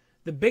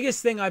the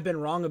biggest thing I've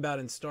been wrong about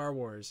in Star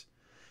Wars.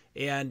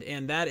 And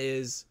that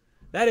is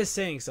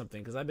saying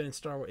something, because I've been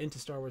into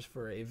Star Wars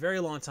for a very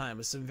long time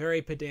with some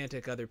very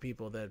pedantic other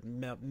people that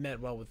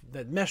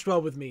meshed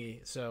well with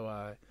me.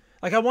 So,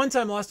 like, I one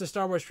time lost a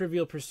Star Wars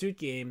Trivial Pursuit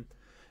game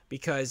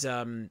because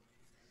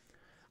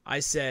I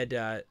said,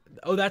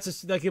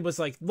 it was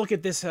like, look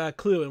at this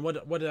clue and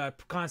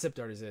what concept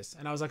art is this?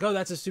 And I was like, oh,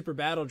 that's a super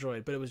battle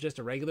droid, but it was just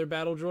a regular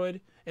battle droid,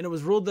 and it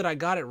was ruled that I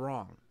got it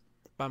wrong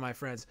by my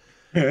friends.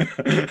 Let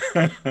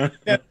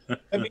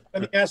me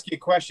ask you a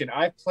question.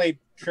 I played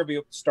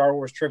Star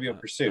Wars Trivial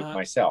Pursuit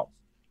myself.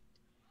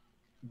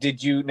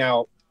 Did you?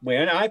 Now,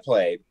 when I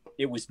played,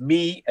 it was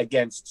me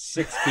against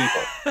 6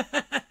 people.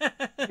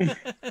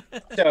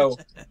 So,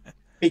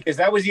 because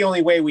that was the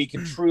only way we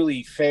could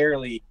truly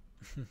fairly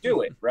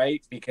do it,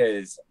 right?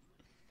 Because,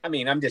 I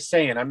mean, I'm just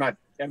saying,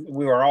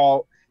 we're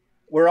all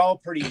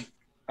pretty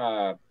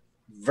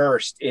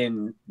versed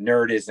in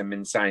nerdism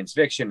and science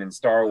fiction and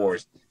Star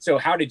Wars. So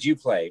how did you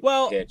play?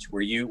 Well, Pitch?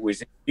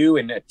 Was it you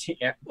and a team?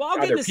 Well,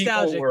 I'll get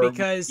nostalgic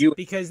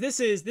because this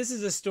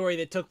is a story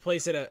that took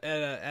place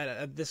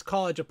at this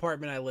college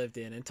apartment I lived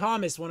in, and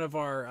Thomas, one of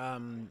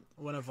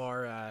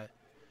our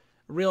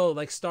real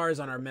like stars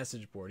on our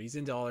message board, he's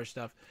into all our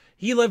stuff.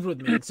 He lived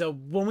with me, and so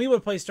when we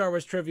would play Star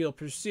Wars Trivial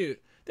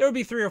Pursuit, there would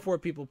be 3 or 4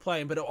 people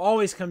playing, but it would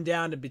always come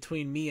down to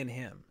between me and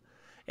him,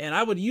 and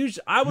I would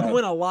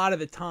win a lot of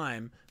the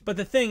time. But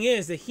the thing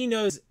is that he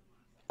knows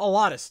a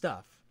lot of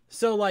stuff.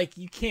 So like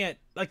you can't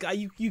like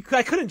I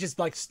couldn't just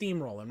like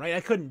steamroll him, right?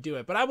 I couldn't do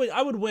it. But I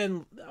would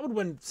win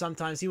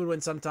sometimes. He would win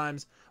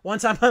sometimes. One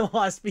time I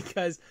lost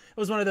because it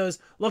was one of those,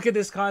 look at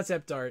this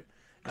concept art,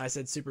 and I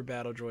said super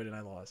battle droid and I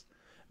lost.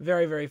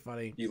 Very, very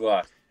funny. You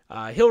lost.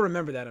 He'll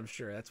remember that, I'm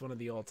sure. That's one of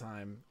the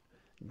all-time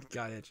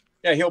Got it.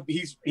 Yeah,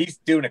 he's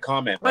doing a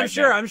comment. I'm right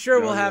sure. now. I'm sure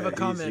No, we'll have yeah, a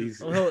comment.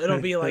 he's-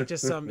 It'll be like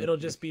just some. It'll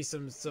just be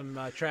some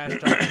trash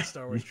talking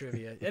Star Wars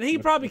trivia, and he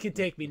probably could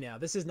take me now.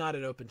 This is not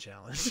an open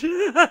challenge.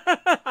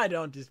 I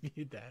don't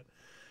dispute that.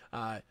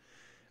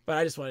 But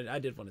I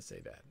did want to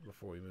say that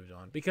before we moved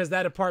on, because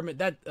that apartment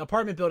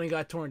building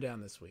got torn down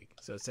this week.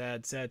 So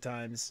sad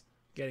times.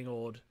 Getting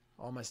old.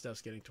 All my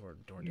stuff's getting torn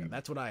down.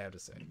 That's what I have to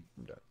say.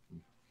 I'm done.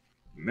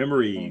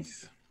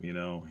 Memories, you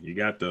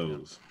got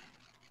those.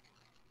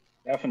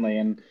 Definitely,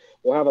 and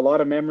we'll have a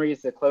lot of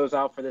memories to close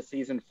out for the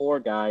season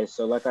 4, guys.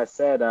 So, like I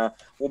said,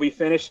 we'll be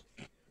finishing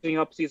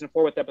up season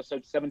 4 with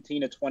episodes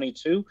 17 to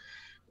 22,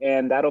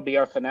 and that'll be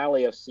our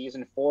finale of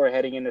season 4,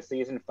 heading into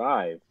season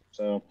 5.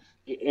 So,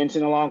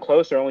 inching along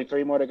closer, only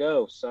 3 more to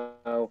go.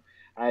 So,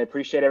 I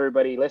appreciate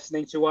everybody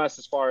listening to us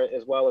as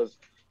well as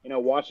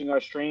watching our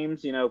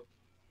streams.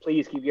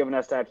 Please keep giving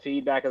us that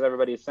feedback, as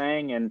everybody's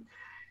saying, and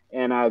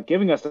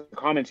giving us a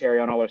commentary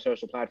on all our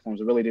social platforms.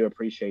 We really do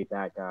appreciate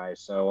that, guys.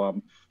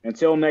 So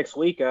until next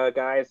week,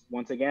 guys,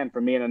 once again, for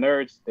me and the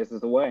nerds, this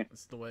is the way.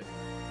 This is the way.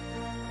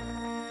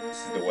 This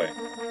is the way.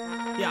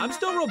 Yeah, I'm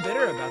still real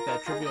bitter about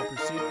that Trivial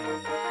Pursuit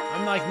thing.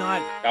 I'm like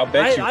not. I'll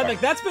bet you. I'm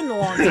like, that's been a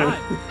long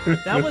time.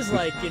 That was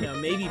like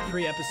maybe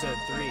pre-episode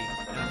 3,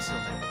 and I'm still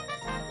mad.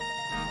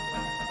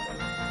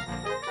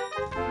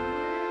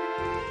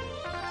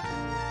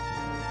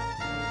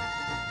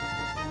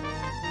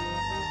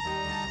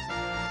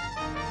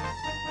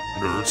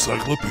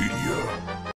 Nerdcyclopedia.